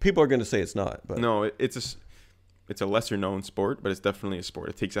sure. People are going to say it's not, but no, it's a lesser known sport, but it's definitely a sport.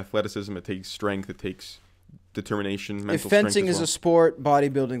 It takes athleticism, it takes strength, it takes determination, mental if strength. fencing is a sport,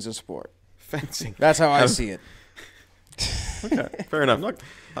 bodybuilding's a sport. Fencing. That's how I see it. Okay, fair enough.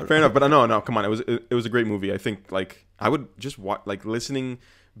 Fair enough. But no, come on. It was a great movie. I think like I would just watch, like listening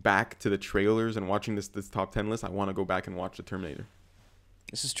back to the trailers and watching this top 10 list. I want to go back and watch The Terminator.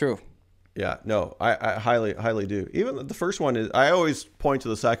 This is true. yeah, no, I highly do. Even the first one is, I always point to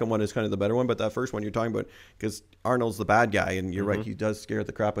the second one as kind of the better one, but that first one you're talking about, because Arnold's the bad guy, and you're right, he does scare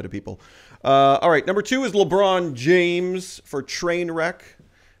the crap out of people. All right, number 2 is LeBron James for Trainwreck.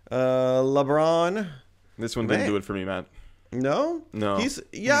 LeBron. This one didn't do it for me, Matt. No? No.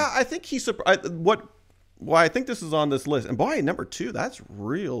 I think he's surprised. Why I think this is on this list, and boy, number 2, that's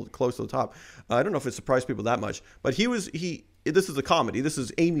real close to the top. I don't know if it surprised people that much, but this is a comedy. This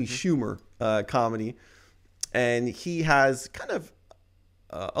is Amy Schumer comedy, and he has kind of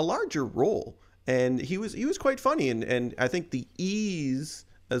a larger role, and he was quite funny, and I think the ease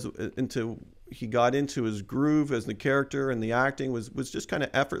he got into his groove as the character and the acting was just kind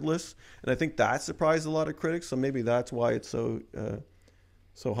of effortless, and I think that surprised a lot of critics. So maybe that's why it's so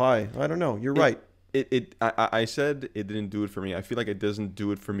high. I don't know. You're right. I said it didn't do it for me. I feel like it doesn't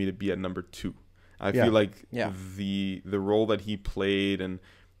do it for me to be at number 2. I feel like the role that he played, and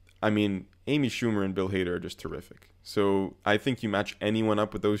I mean, Amy Schumer and Bill Hader are just terrific. So I think you match anyone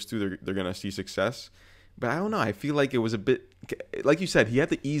up with those two, they're gonna see success. But I don't know. I feel like it was a bit, like you said, he had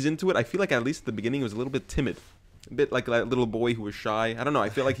to ease into it. I feel like at least at the beginning he was a little bit timid, a bit like that little boy who was shy. I don't know. I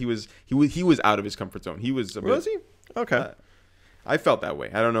feel like he was out of his comfort zone. He was. Was he? Okay. I felt that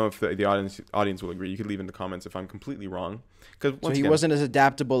way. I don't know if the audience will agree. You could leave in the comments if I'm completely wrong. So he wasn't as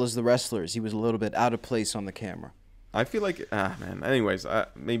adaptable as the wrestlers. He was a little bit out of place on the camera. I feel like, man. Anyways,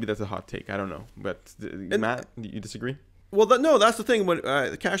 maybe that's a hot take. I don't know. But Matt, you disagree? Well, no, that's the thing. When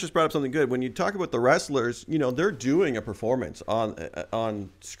Cassius brought up something good. When you talk about the wrestlers, they're doing a performance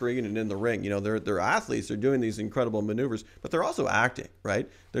on screen and in the ring. They're athletes. They're doing these incredible maneuvers, but they're also acting, right?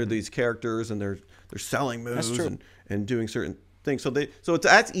 They're these characters, and they're selling moves and doing certain things. So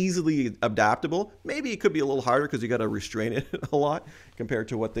that's easily adaptable. Maybe it could be a little harder because you got to restrain it a lot compared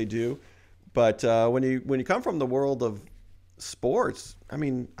to what they do. But when you come from the world of sports, I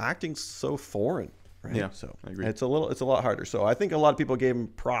mean, acting's so foreign. Right? Yeah, so I agree. It's a lot harder. So I think a lot of people gave him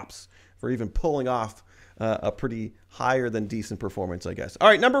props for even pulling off a pretty higher than decent performance, I guess. All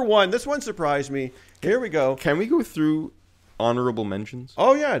right, number 1. This one surprised me. Here we go. Can we go through honorable mentions?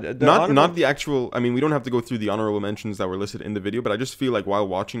 Oh yeah, not the actual. I mean, we don't have to go through the honorable mentions that were listed in the video, but I just feel like while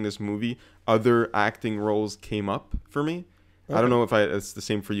watching this movie, other acting roles came up for me. Okay. I don't know if it's the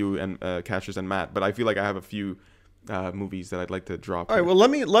same for you and Cassius and Matt, but I feel like I have a few movies that I'd like to drop. All right, well, let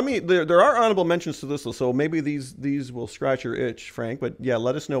me. There are honorable mentions to this, so maybe these will scratch your itch, Frank. But yeah,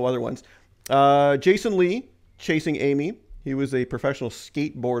 let us know other ones. Jason Lee, Chasing Amy. He was a professional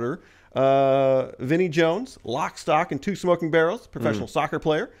skateboarder. Vinnie Jones, Lock, Stock, and Two Smoking Barrels, professional soccer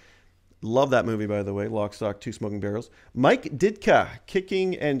player. Love that movie, by the way. Lock, Stock, Two Smoking Barrels. Mike Ditka,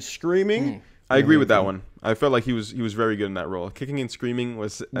 Kicking and Screaming. I agree with that one. I felt like he was very good in that role. Kicking and Screaming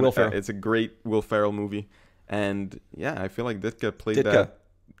was it's a great Will Ferrell movie. And yeah, I feel like Ditka played that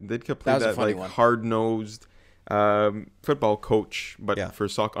like hard-nosed football coach, but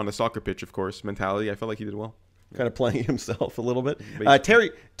on the soccer pitch, of course, mentality. I felt like he did well. Kind of playing himself a little bit.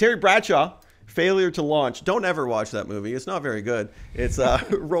 Terry Bradshaw, Failure to Launch. Don't ever watch that movie. It's not very good. It's a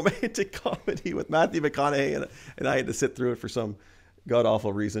romantic comedy with Matthew McConaughey, and I had to sit through it for some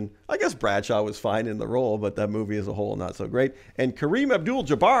god-awful reason. I guess Bradshaw was fine in the role, but that movie as a whole, not so great. And Kareem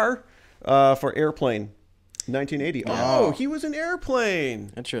Abdul-Jabbar for Airplane. 1980. Oh, he was in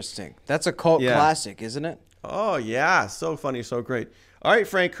Airplane. Interesting. That's a cult classic, isn't it? Oh, yeah. So funny, so great. All right,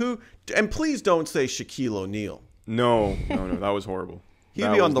 Frank, and please don't say Shaquille O'Neal. No, that was horrible.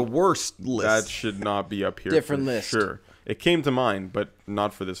 He'd be on the worst list. That should not be up here. Different list. Sure. It came to mind, but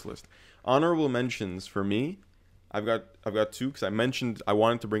not for this list. Honorable mentions for me, I've got 2, because I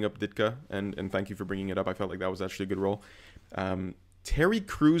wanted to bring up Ditka, and thank you for bringing it up. I felt like that was actually a good role. Terry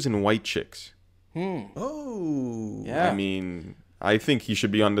Crews in White Chicks. Oh. Yeah. I mean, I think he should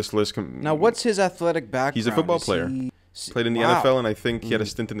be on this list. Now, what's his athletic background? He's a football player. Played in the NFL, and I think he had a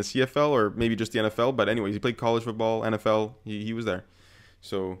stint in the CFL, or maybe just the NFL. But anyways, he played college football, NFL. He was there.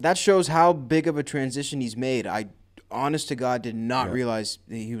 So That shows how big of a transition he's made. I, honest to God, did not realize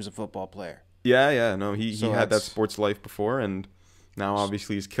that he was a football player. yeah, no, he So had that that's- sports life before, and now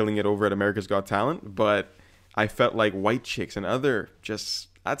obviously he's killing it over at America's Got Talent. But I felt like White Chicks and other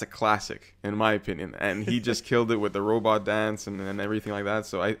that's a classic in my opinion, and he just killed it with the robot dance and everything like that.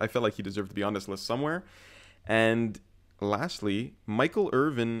 So I felt like he deserved to be on this list somewhere. And lastly, Michael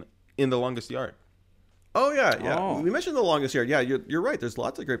Irvin in The Longest Yard. Oh yeah. Oh. We mentioned The Longest Yard. Yeah, you're right. There's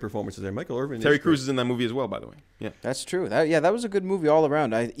lots of great performances there. Michael Irvin. Terry is Crews great. is in that movie as well, by the way. Yeah. That's true. That was a good movie all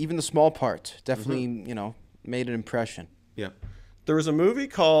around. Even the small part definitely, made an impression. Yeah. There was a movie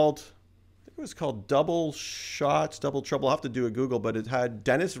called, I think it was called Double Shots, Double Trouble. I'll have to do a Google, but it had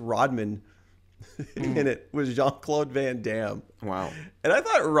Dennis Rodman in it. It was Jean-Claude Van Damme. Wow. And I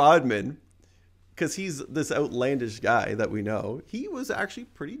thought Rodman, because he's this outlandish guy that we know, he was actually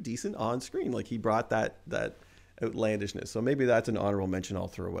pretty decent on screen. Like he brought that outlandishness. So maybe that's an honorable mention I'll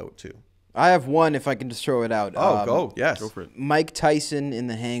throw out too. I have one if I can just throw it out. Oh, go. Yes. Go for it. Mike Tyson in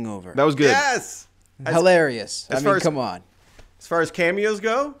The Hangover. That was good. Yes. Hilarious. as I far mean, as- come on. As far as cameos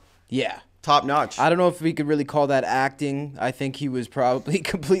go, Yeah. top notch. I don't know if we could really call that acting. I think he was probably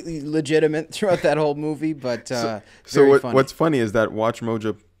completely legitimate throughout that whole movie, but So very funny. what's funny is that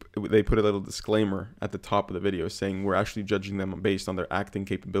WatchMojo, they put a little disclaimer at the top of the video saying we're actually judging them based on their acting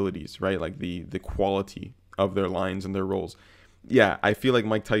capabilities, right? Like the quality of their lines and their roles. Yeah, I feel like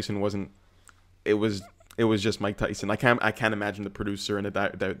Mike Tyson wasn't. It was just Mike Tyson. I can't imagine the producer and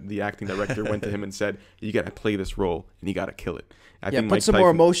the acting director went to him and said, "You got to play this role and you got to kill it." I think put Mike some more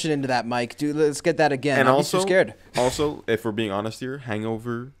Tyson- emotion into that, Mike. Dude, let's get that again. And I'm also, too scared. also, if we're being honest here,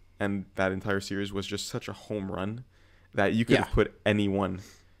 Hangover and that entire series was just such a home run that you could have put anyone.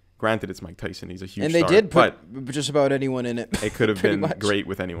 Granted, it's Mike Tyson; he's a huge And they star, did but put just about anyone in it. it could have pretty been much. great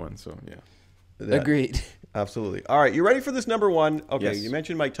with anyone. So yeah. Yeah, Agreed. absolutely. All right, you ready for this number one? Okay, Yes. you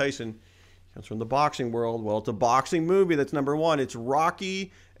mentioned Mike Tyson. He comes from the boxing world. Well, it's a boxing movie that's number one. It's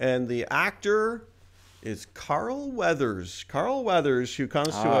Rocky, and the actor is Carl Weathers. Carl Weathers, who comes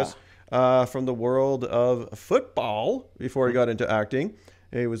to us from the world of football before he got into acting.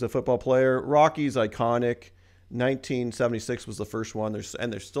 He was a football player. Rocky's iconic. 1976 was the first one.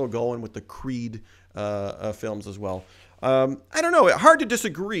 They're still going with the Creed films as well. I don't know. Hard to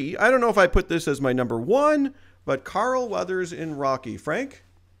disagree. I don't know if I put this as my number one, but Carl Weathers in Rocky. Frank?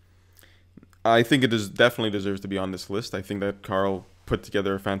 I think definitely deserves to be on this list. I think that Carl put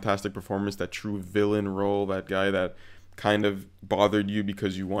together a fantastic performance, that true villain role, that guy that kind of bothered you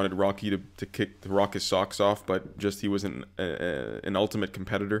because you wanted Rocky to rock his socks off, but just he was an ultimate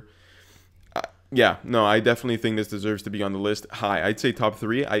competitor. I definitely think this deserves to be on the list. High, I'd say top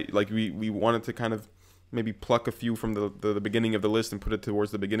three. We wanted to kind of maybe pluck a few from the beginning of the list and put it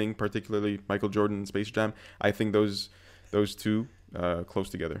towards the beginning, particularly Michael Jordan and Space Jam. I think those two close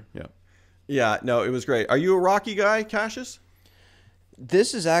together. Yeah. Yeah, no, it was great. Are you a Rocky guy, Cassius?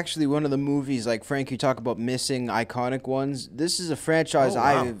 This is actually one of the movies, like Frank, you talk about missing iconic ones. This is a franchise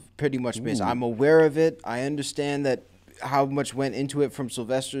I've pretty much missed. I'm aware of it. I understand that how much went into it from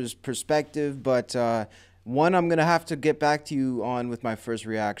Sylvester's perspective, but one I'm going to have to get back to you on with my first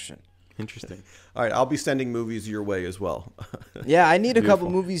reaction. Interesting. All right, I'll be sending movies your way as well. Yeah, I need a couple Beautiful.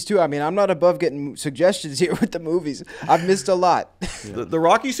 movies too. I mean, I'm not above getting suggestions here with the movies. I've missed a lot. The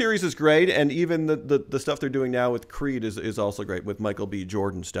Rocky series is great, and even the stuff they're doing now with Creed is also great, with Michael B.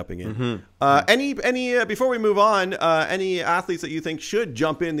 Jordan stepping in. Any before we move on, any athletes that you think should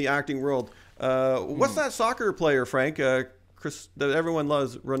jump in the acting world? What's that soccer player, Frank? That everyone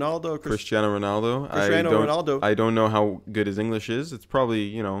loves, Ronaldo. Cristiano Ronaldo. Ronaldo. I don't know how good his English is. It's probably,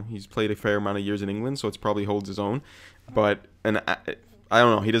 he's played a fair amount of years in England, so it's probably holds his own. But I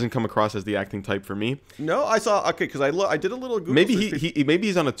don't know. He doesn't come across as the acting type for me. No, I saw. Okay, because I did a little Google. Maybe search. maybe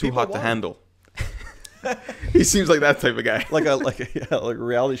he's on a too People hot to want handle. He seems like that type of guy. like a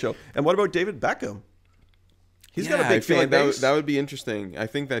reality show. And what about David Beckham? He's got a big I feel fan like base. that would be interesting. I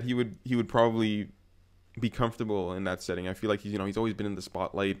think that he would probably be comfortable in that setting. I feel like he's always been in the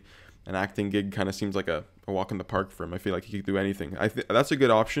spotlight. An acting gig kind of seems like a walk in the park for him. I feel like he could do anything. That's a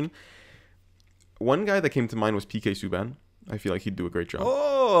good option. One guy that came to mind was PK Subban. I feel like he'd do a great job.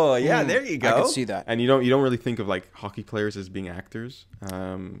 Oh yeah, there you go. I can see that. And you don't really think of like hockey players as being actors,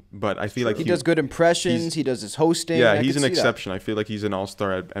 but I feel like He does good impressions. He does his hosting. Yeah, I he's can an see that. exception. I feel like he's an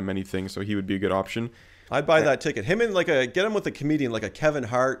all-star at many things, so he would be a good option. I'd buy that ticket. Him and get him with a comedian like a Kevin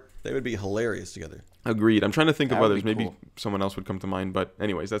Hart. They would be hilarious together. Agreed. I'm trying to think of That would others. be Maybe cool. someone else would come to mind, but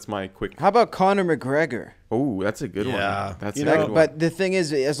anyways, that's my quick. How about Conor McGregor? Oh, that's a good Yeah. one. That's You a know, good one. But the thing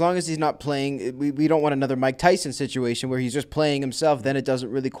is, as long as he's not playing, we don't want another Mike Tyson situation where he's just playing himself. Then it doesn't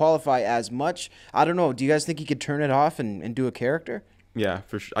really qualify as much. I don't know. Do you guys think he could turn it off and do a character? Yeah,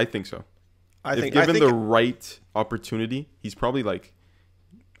 for sure. I think so. I Given think the right opportunity, he's probably like,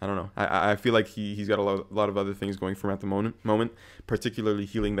 I don't know. I feel like he's got a lot of other things going for him at the moment, particularly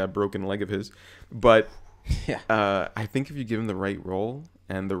healing that broken leg of his. But Yeah. I think if you give him the right role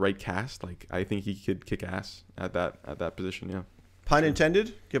and the right cast, like I think he could kick ass at that position. Yeah. pun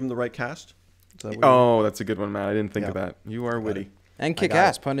intended. Give him the right cast. Oh, that's a good one, Matt. I didn't think of Yeah. that. You are witty. And kick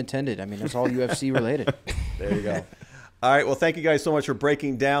ass, pun intended. I mean, it's all UFC related. There you go. All right. Well, thank you guys so much for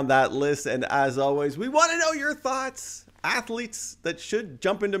breaking down that list. And as always, we want to know your thoughts. Athletes that should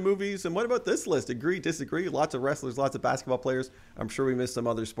jump into movies. And what about this list? Agree, disagree? Lots of wrestlers, lots of basketball players. I'm sure we missed some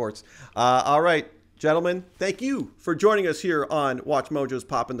other sports. All right, gentlemen, thank you for joining us here on WatchMojo's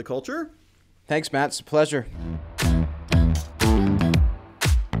Pop in the Culture. Thanks, Matt. It's a pleasure.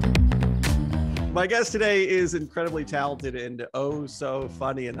 My guest today is incredibly talented and oh so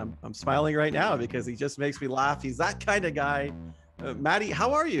funny, and I'm smiling right now because he just makes me laugh. He's that kind of guy. Matty,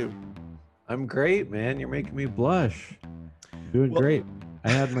 how are you? I'm great, man. You're making me blush. Doing great.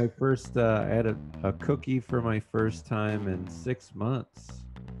 I had my first, I had a cookie for my first time in 6 months.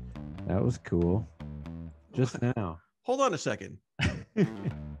 That was cool. Just now. Hold on a second.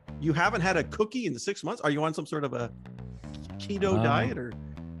 You haven't had a cookie in 6 months? Are you on some sort of a keto diet or?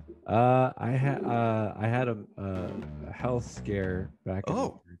 I had a health scare back in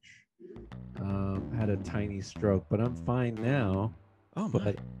March. Had a tiny stroke, but I'm fine now. Oh,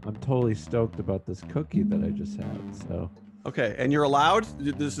 but I'm totally stoked about this cookie that I just had. So okay, and you're allowed.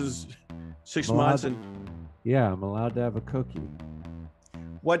 This is 6 months, and yeah, I'm allowed to have a cookie.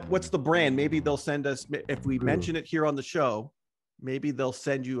 What's the brand? Maybe they'll send us if we mention it here on the show. Maybe they'll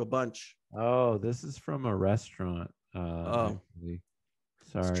send you a bunch. Oh, this is from a restaurant. Actually.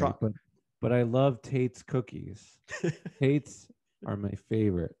 Sorry, but I love Tate's cookies. Tate's are my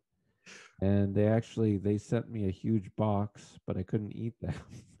favorite, and they sent me a huge box, but I couldn't eat them.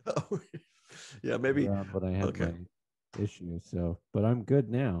 Oh, yeah, maybe. But I had my issue, but I'm good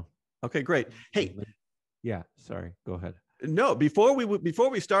now. Okay, great. Hey, yeah, sorry. Go ahead. No, before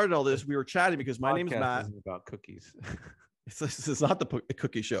we started all this, we were chatting because my name is Matt. Isn't about cookies. This is not the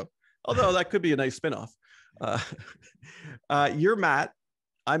cookie show, although that could be a nice spinoff. You're Matt.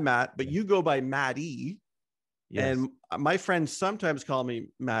 I'm Matt, but you go by Matty. Yes. And my friends sometimes call me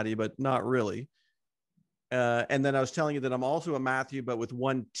Matty, but not really. And then I was telling you that I'm also a Matthew, but with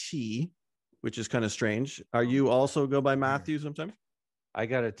one T, which is kind of strange. Are you also go by Matthew sometimes? I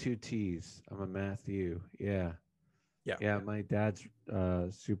got a 2 T's. I'm a Matthew. Yeah. Yeah. My dad's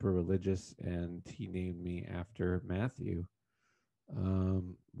super religious, and he named me after Matthew.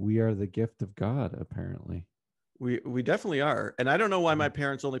 We are the gift of God, apparently. We definitely are. And I don't know why my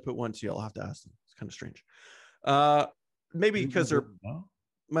parents only put one T. I'll have to ask them. It's kind of strange. Maybe because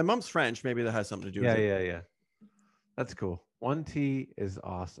my mom's French. Maybe that has something to do with it. Yeah. That's cool. 1 T is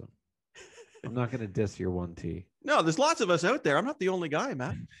awesome. I'm not going to diss your 1 T. No, there's lots of us out there. I'm not the only guy,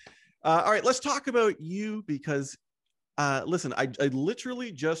 Matt. All right, let's talk about you because, listen, I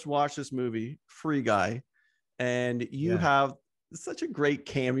literally just watched this movie, Free Guy, and you have such a great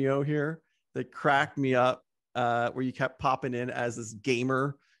cameo here that cracked me up. Where you kept popping in as this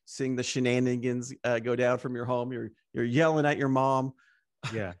gamer, seeing the shenanigans go down from your home. You're yelling at your mom.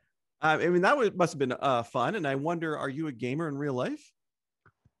 Yeah. I mean, that must have been fun. And I wonder, are you a gamer in real life?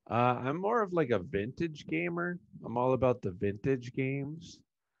 I'm more of like a vintage gamer. I'm all about the vintage games.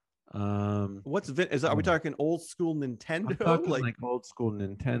 Are we talking old school Nintendo? I'm talking like old school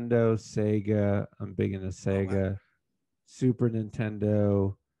Nintendo, Sega. I'm big into Sega, Super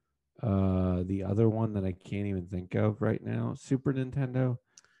Nintendo. The other one that I can't even think of right now, Super Nintendo,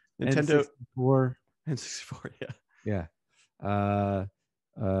 N64, yeah.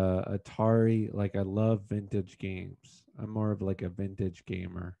 Atari. Like, I love vintage games. I'm more of like a vintage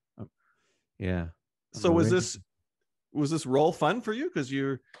gamer. So was this role fun for you? Because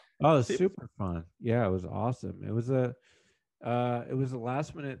it's super fun. Yeah, it was awesome. It was a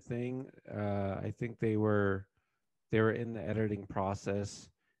last minute thing. I think they were in the editing process,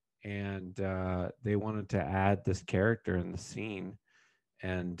 and they wanted to add this character in the scene,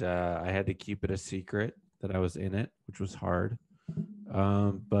 and I had to keep it a secret that I was in it, which was hard.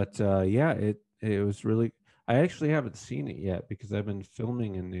 It was really. I actually haven't seen it yet because I've been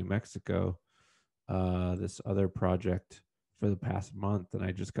filming in New Mexico, this other project for the past month, and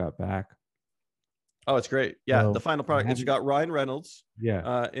I just got back. Oh, it's great. Yeah, So, the final product. It's got Ryan Reynolds.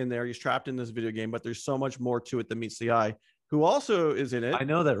 Yeah. In there, he's trapped in this video game, but there's so much more to it than meets the eye. Who also is in it? I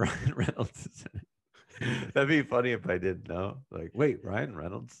know that Ryan Reynolds is in it. That'd be funny if I didn't know. Like, wait, Ryan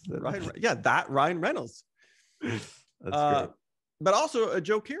Reynolds? That Ryan Reynolds. That's great. But also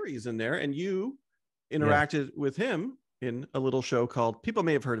Joe Carey is in there, and you interacted with him in a little show called, people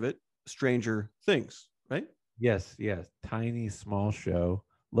may have heard of it, Stranger Things, right? Yes, yes. Tiny, small show,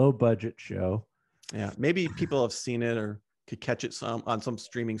 low budget show. Yeah, maybe people have seen it or could catch it on some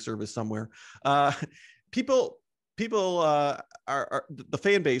streaming service somewhere. Uh, people are the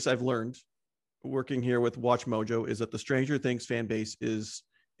fan base. I've learned working here with WatchMojo is that the Stranger Things fan base is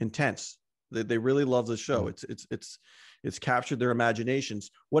intense. They really love the show. It's captured their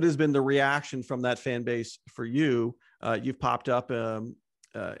imaginations. What has been the reaction from that fan base for you? You've popped up in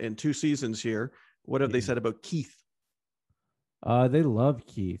 2 seasons here. What have they said about Keith? They love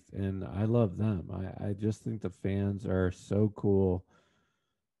Keith, and I love them. I just think the fans are so cool.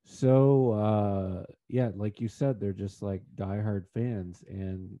 So yeah, like you said, they're just like diehard fans,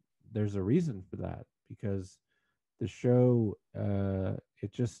 and there's a reason for that because the show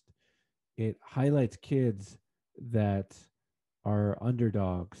it highlights kids that are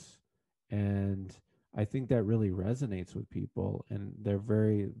underdogs, and I think that really resonates with people, and they're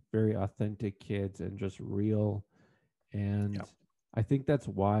very, very authentic kids and just real. And Yeah. I think that's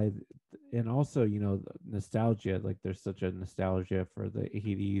why, and also, nostalgia, like there's such a nostalgia for the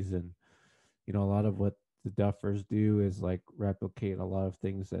 80s, and a lot of what the Duffers do is like replicate a lot of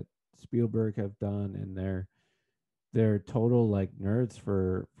things that Spielberg have done, and they're total like nerds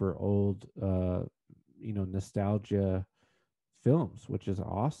for old nostalgia films, which is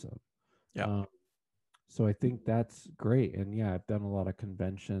awesome. Yeah. So I think that's great. And yeah, I've done a lot of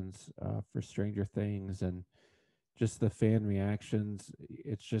conventions for Stranger Things, and just the fan reactions.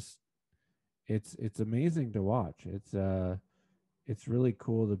 It's amazing to watch. It's really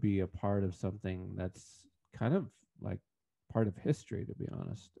cool to be a part of something that's kind of like part of history, to be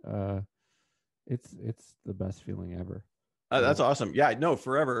honest. It's the best feeling ever. That's awesome. Yeah, no,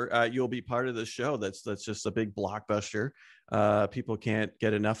 forever. You'll be part of this show. That's just a big blockbuster. People can't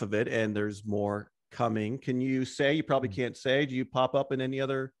get enough of it, and there's more coming. Can you say? You probably can't say. Do you pop up in any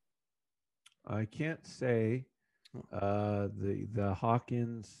other? I can't say. The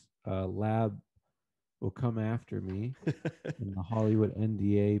Hawkins lab will come after me, and the Hollywood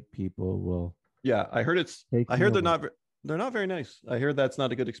NDA people will. Yeah, I heard I heard they're not very nice. I hear that's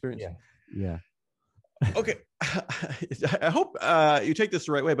not a good experience. Yeah. Okay. I hope you take this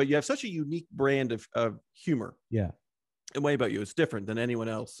the right way, but you have such a unique brand of humor. Yeah. And way about you, it's different than anyone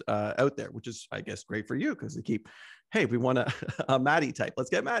else out there, which is, I guess, great for you because they keep, hey, we want a Matty type. Let's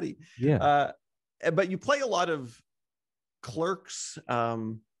get Matty. Yeah. But you play a lot of clerks,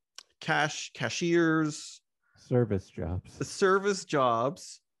 cashiers, service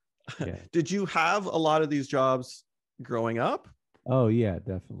jobs. Yeah. Did you have a lot of these jobs growing up? Oh yeah,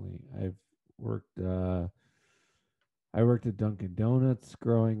 definitely. I worked at Dunkin' Donuts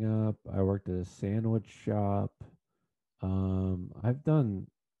growing up. I worked at a sandwich shop. I've done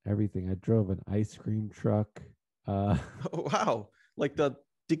everything. I drove an ice cream truck. Oh, wow. Like the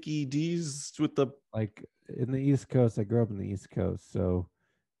Dickie D's with the, like in the East Coast. I grew up in the East Coast, so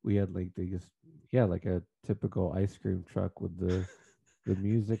we had like like a typical ice cream truck with the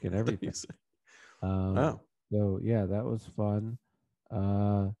music and everything. Wow. So yeah, that was fun.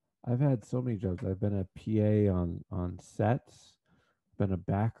 I've had so many jobs. I've been a PA on sets, been a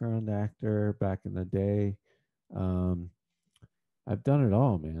background actor back in the day. I've done it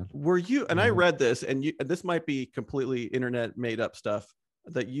all, man. Were you, and I read this, and this might be completely internet made up stuff,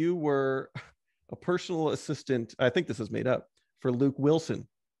 that you were a personal assistant, I think this is made up, for Luke Wilson.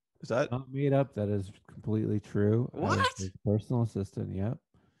 Is that not made up? That is completely true. What? His personal assistant, yep.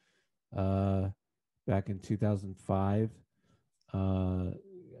 Back in 2005.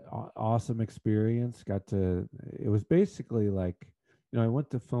 Awesome experience. It was basically like, I went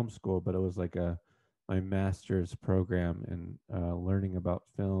to film school, but it was like my master's program in learning about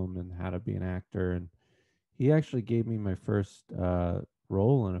film and how to be an actor. And he actually gave me my first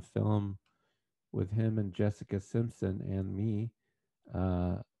role in a film with him and Jessica Simpson and me.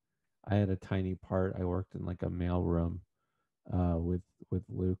 I had a tiny part. I worked in like a mailroom with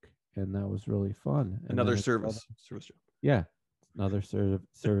Luke, and that was really fun. And another service job? Yeah, another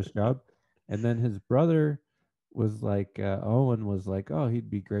service job. And then his brother was like, Owen was like, oh, he'd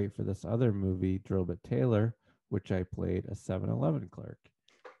be great for this other movie, Drillbit Taylor, which I played a 7-Eleven clerk.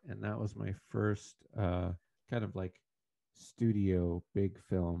 And that was my first kind of like studio big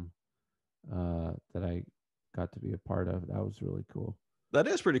film that I got to be a part of. That was really cool. That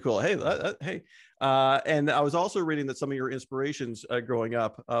is pretty cool. Hey, and I was also reading that some of your inspirations growing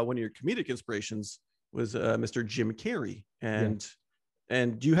up, one of your comedic inspirations was Mr. Jim Carrey,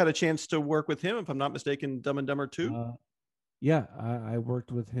 and you had a chance to work with him, if I'm not mistaken, Dumb and Dumber 2. Yeah, I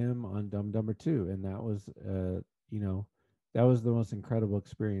worked with him on Dumb and Dumber 2, and that was that was the most incredible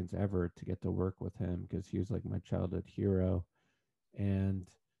experience ever to get to work with him, because he was like my childhood hero. And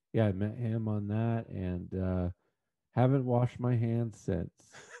yeah, I met him on that, and haven't washed my hands since.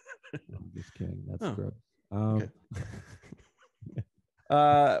 I'm just kidding. That's Oh, gross. okay.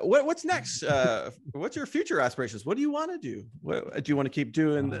 What's next? What's your future aspirations? What do you want to do? Do you want to keep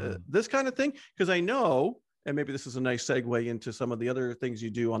doing this kind of thing? Because I know, and maybe this is a nice segue into some of the other things you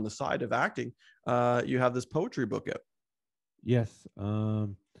do on the side of acting. You have this poetry book out. Yes.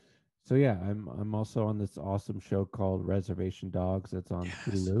 So yeah, I'm also on this awesome show called Reservation Dogs that's on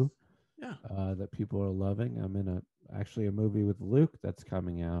Hulu. Yeah. That people are loving. I'm in actually a movie with Luke that's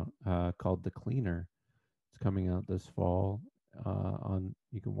coming out called The Cleaner. It's coming out this fall.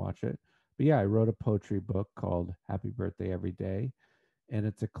 You can watch it. But yeah, I wrote a poetry book called Happy Birthday Every Day, and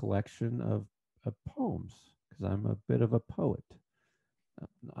it's a collection of poems, because I'm a bit of a poet.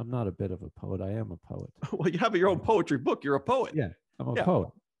 I'm not a bit of a poet. I am a poet. Well, you have your own poetry book. You're a poet. Yeah, I'm a poet.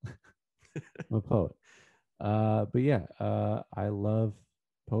 I'm a poet. But yeah, I love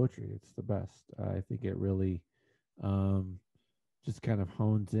poetry. It's the best. I think it really just kind of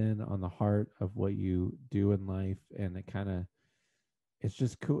hones in on the heart of what you do in life, and it's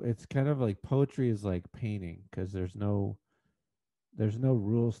just cool. It's kind of like poetry is like painting, because there's no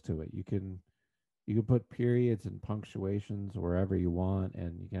rules to it. You can put periods and punctuations wherever you want,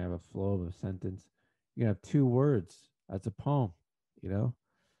 and you can have a flow of a sentence. You can have 2 words. That's a poem, you know?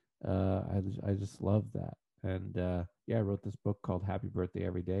 I just love that. And yeah, I wrote this book called Happy Birthday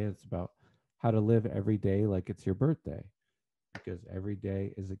Every Day. It's about how to live every day like it's your birthday, because every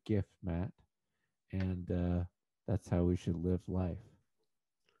day is a gift, Matt. And that's how we should live life.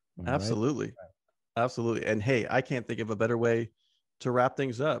 Am I Absolutely. right? Absolutely. And hey, I can't think of a better way to wrap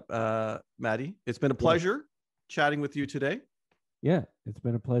things up. Matty, it's been a pleasure chatting with you today. Yeah, it's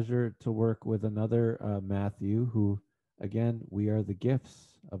been a pleasure to work with another Matthew, who, again, we are the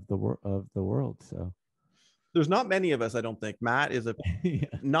gifts of the world. So there's not many of us, I don't think. Matt is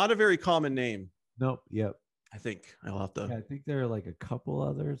not a very common name. Nope. Yep. I think I'll have to. Yeah, I think there are like a couple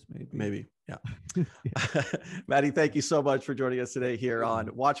others, maybe. Yeah. Matty, thank you so much for joining us today here on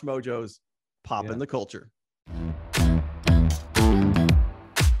WatchMojo's Poppin' the Culture.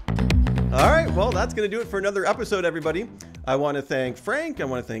 All right, well, that's going to do it for another episode, everybody. I want to thank Frank, I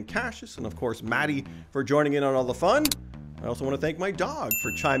want to thank Cassius, and of course, Matty for joining in on all the fun. I also want to thank my dog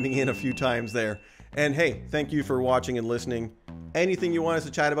for chiming in a few times there. And hey, thank you for watching and listening. Anything you want us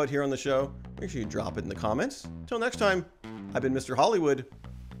to chat about here on the show, make sure you drop it in the comments. Until next time, I've been Mr. Hollywood,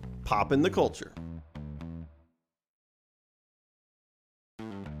 poppin' the culture.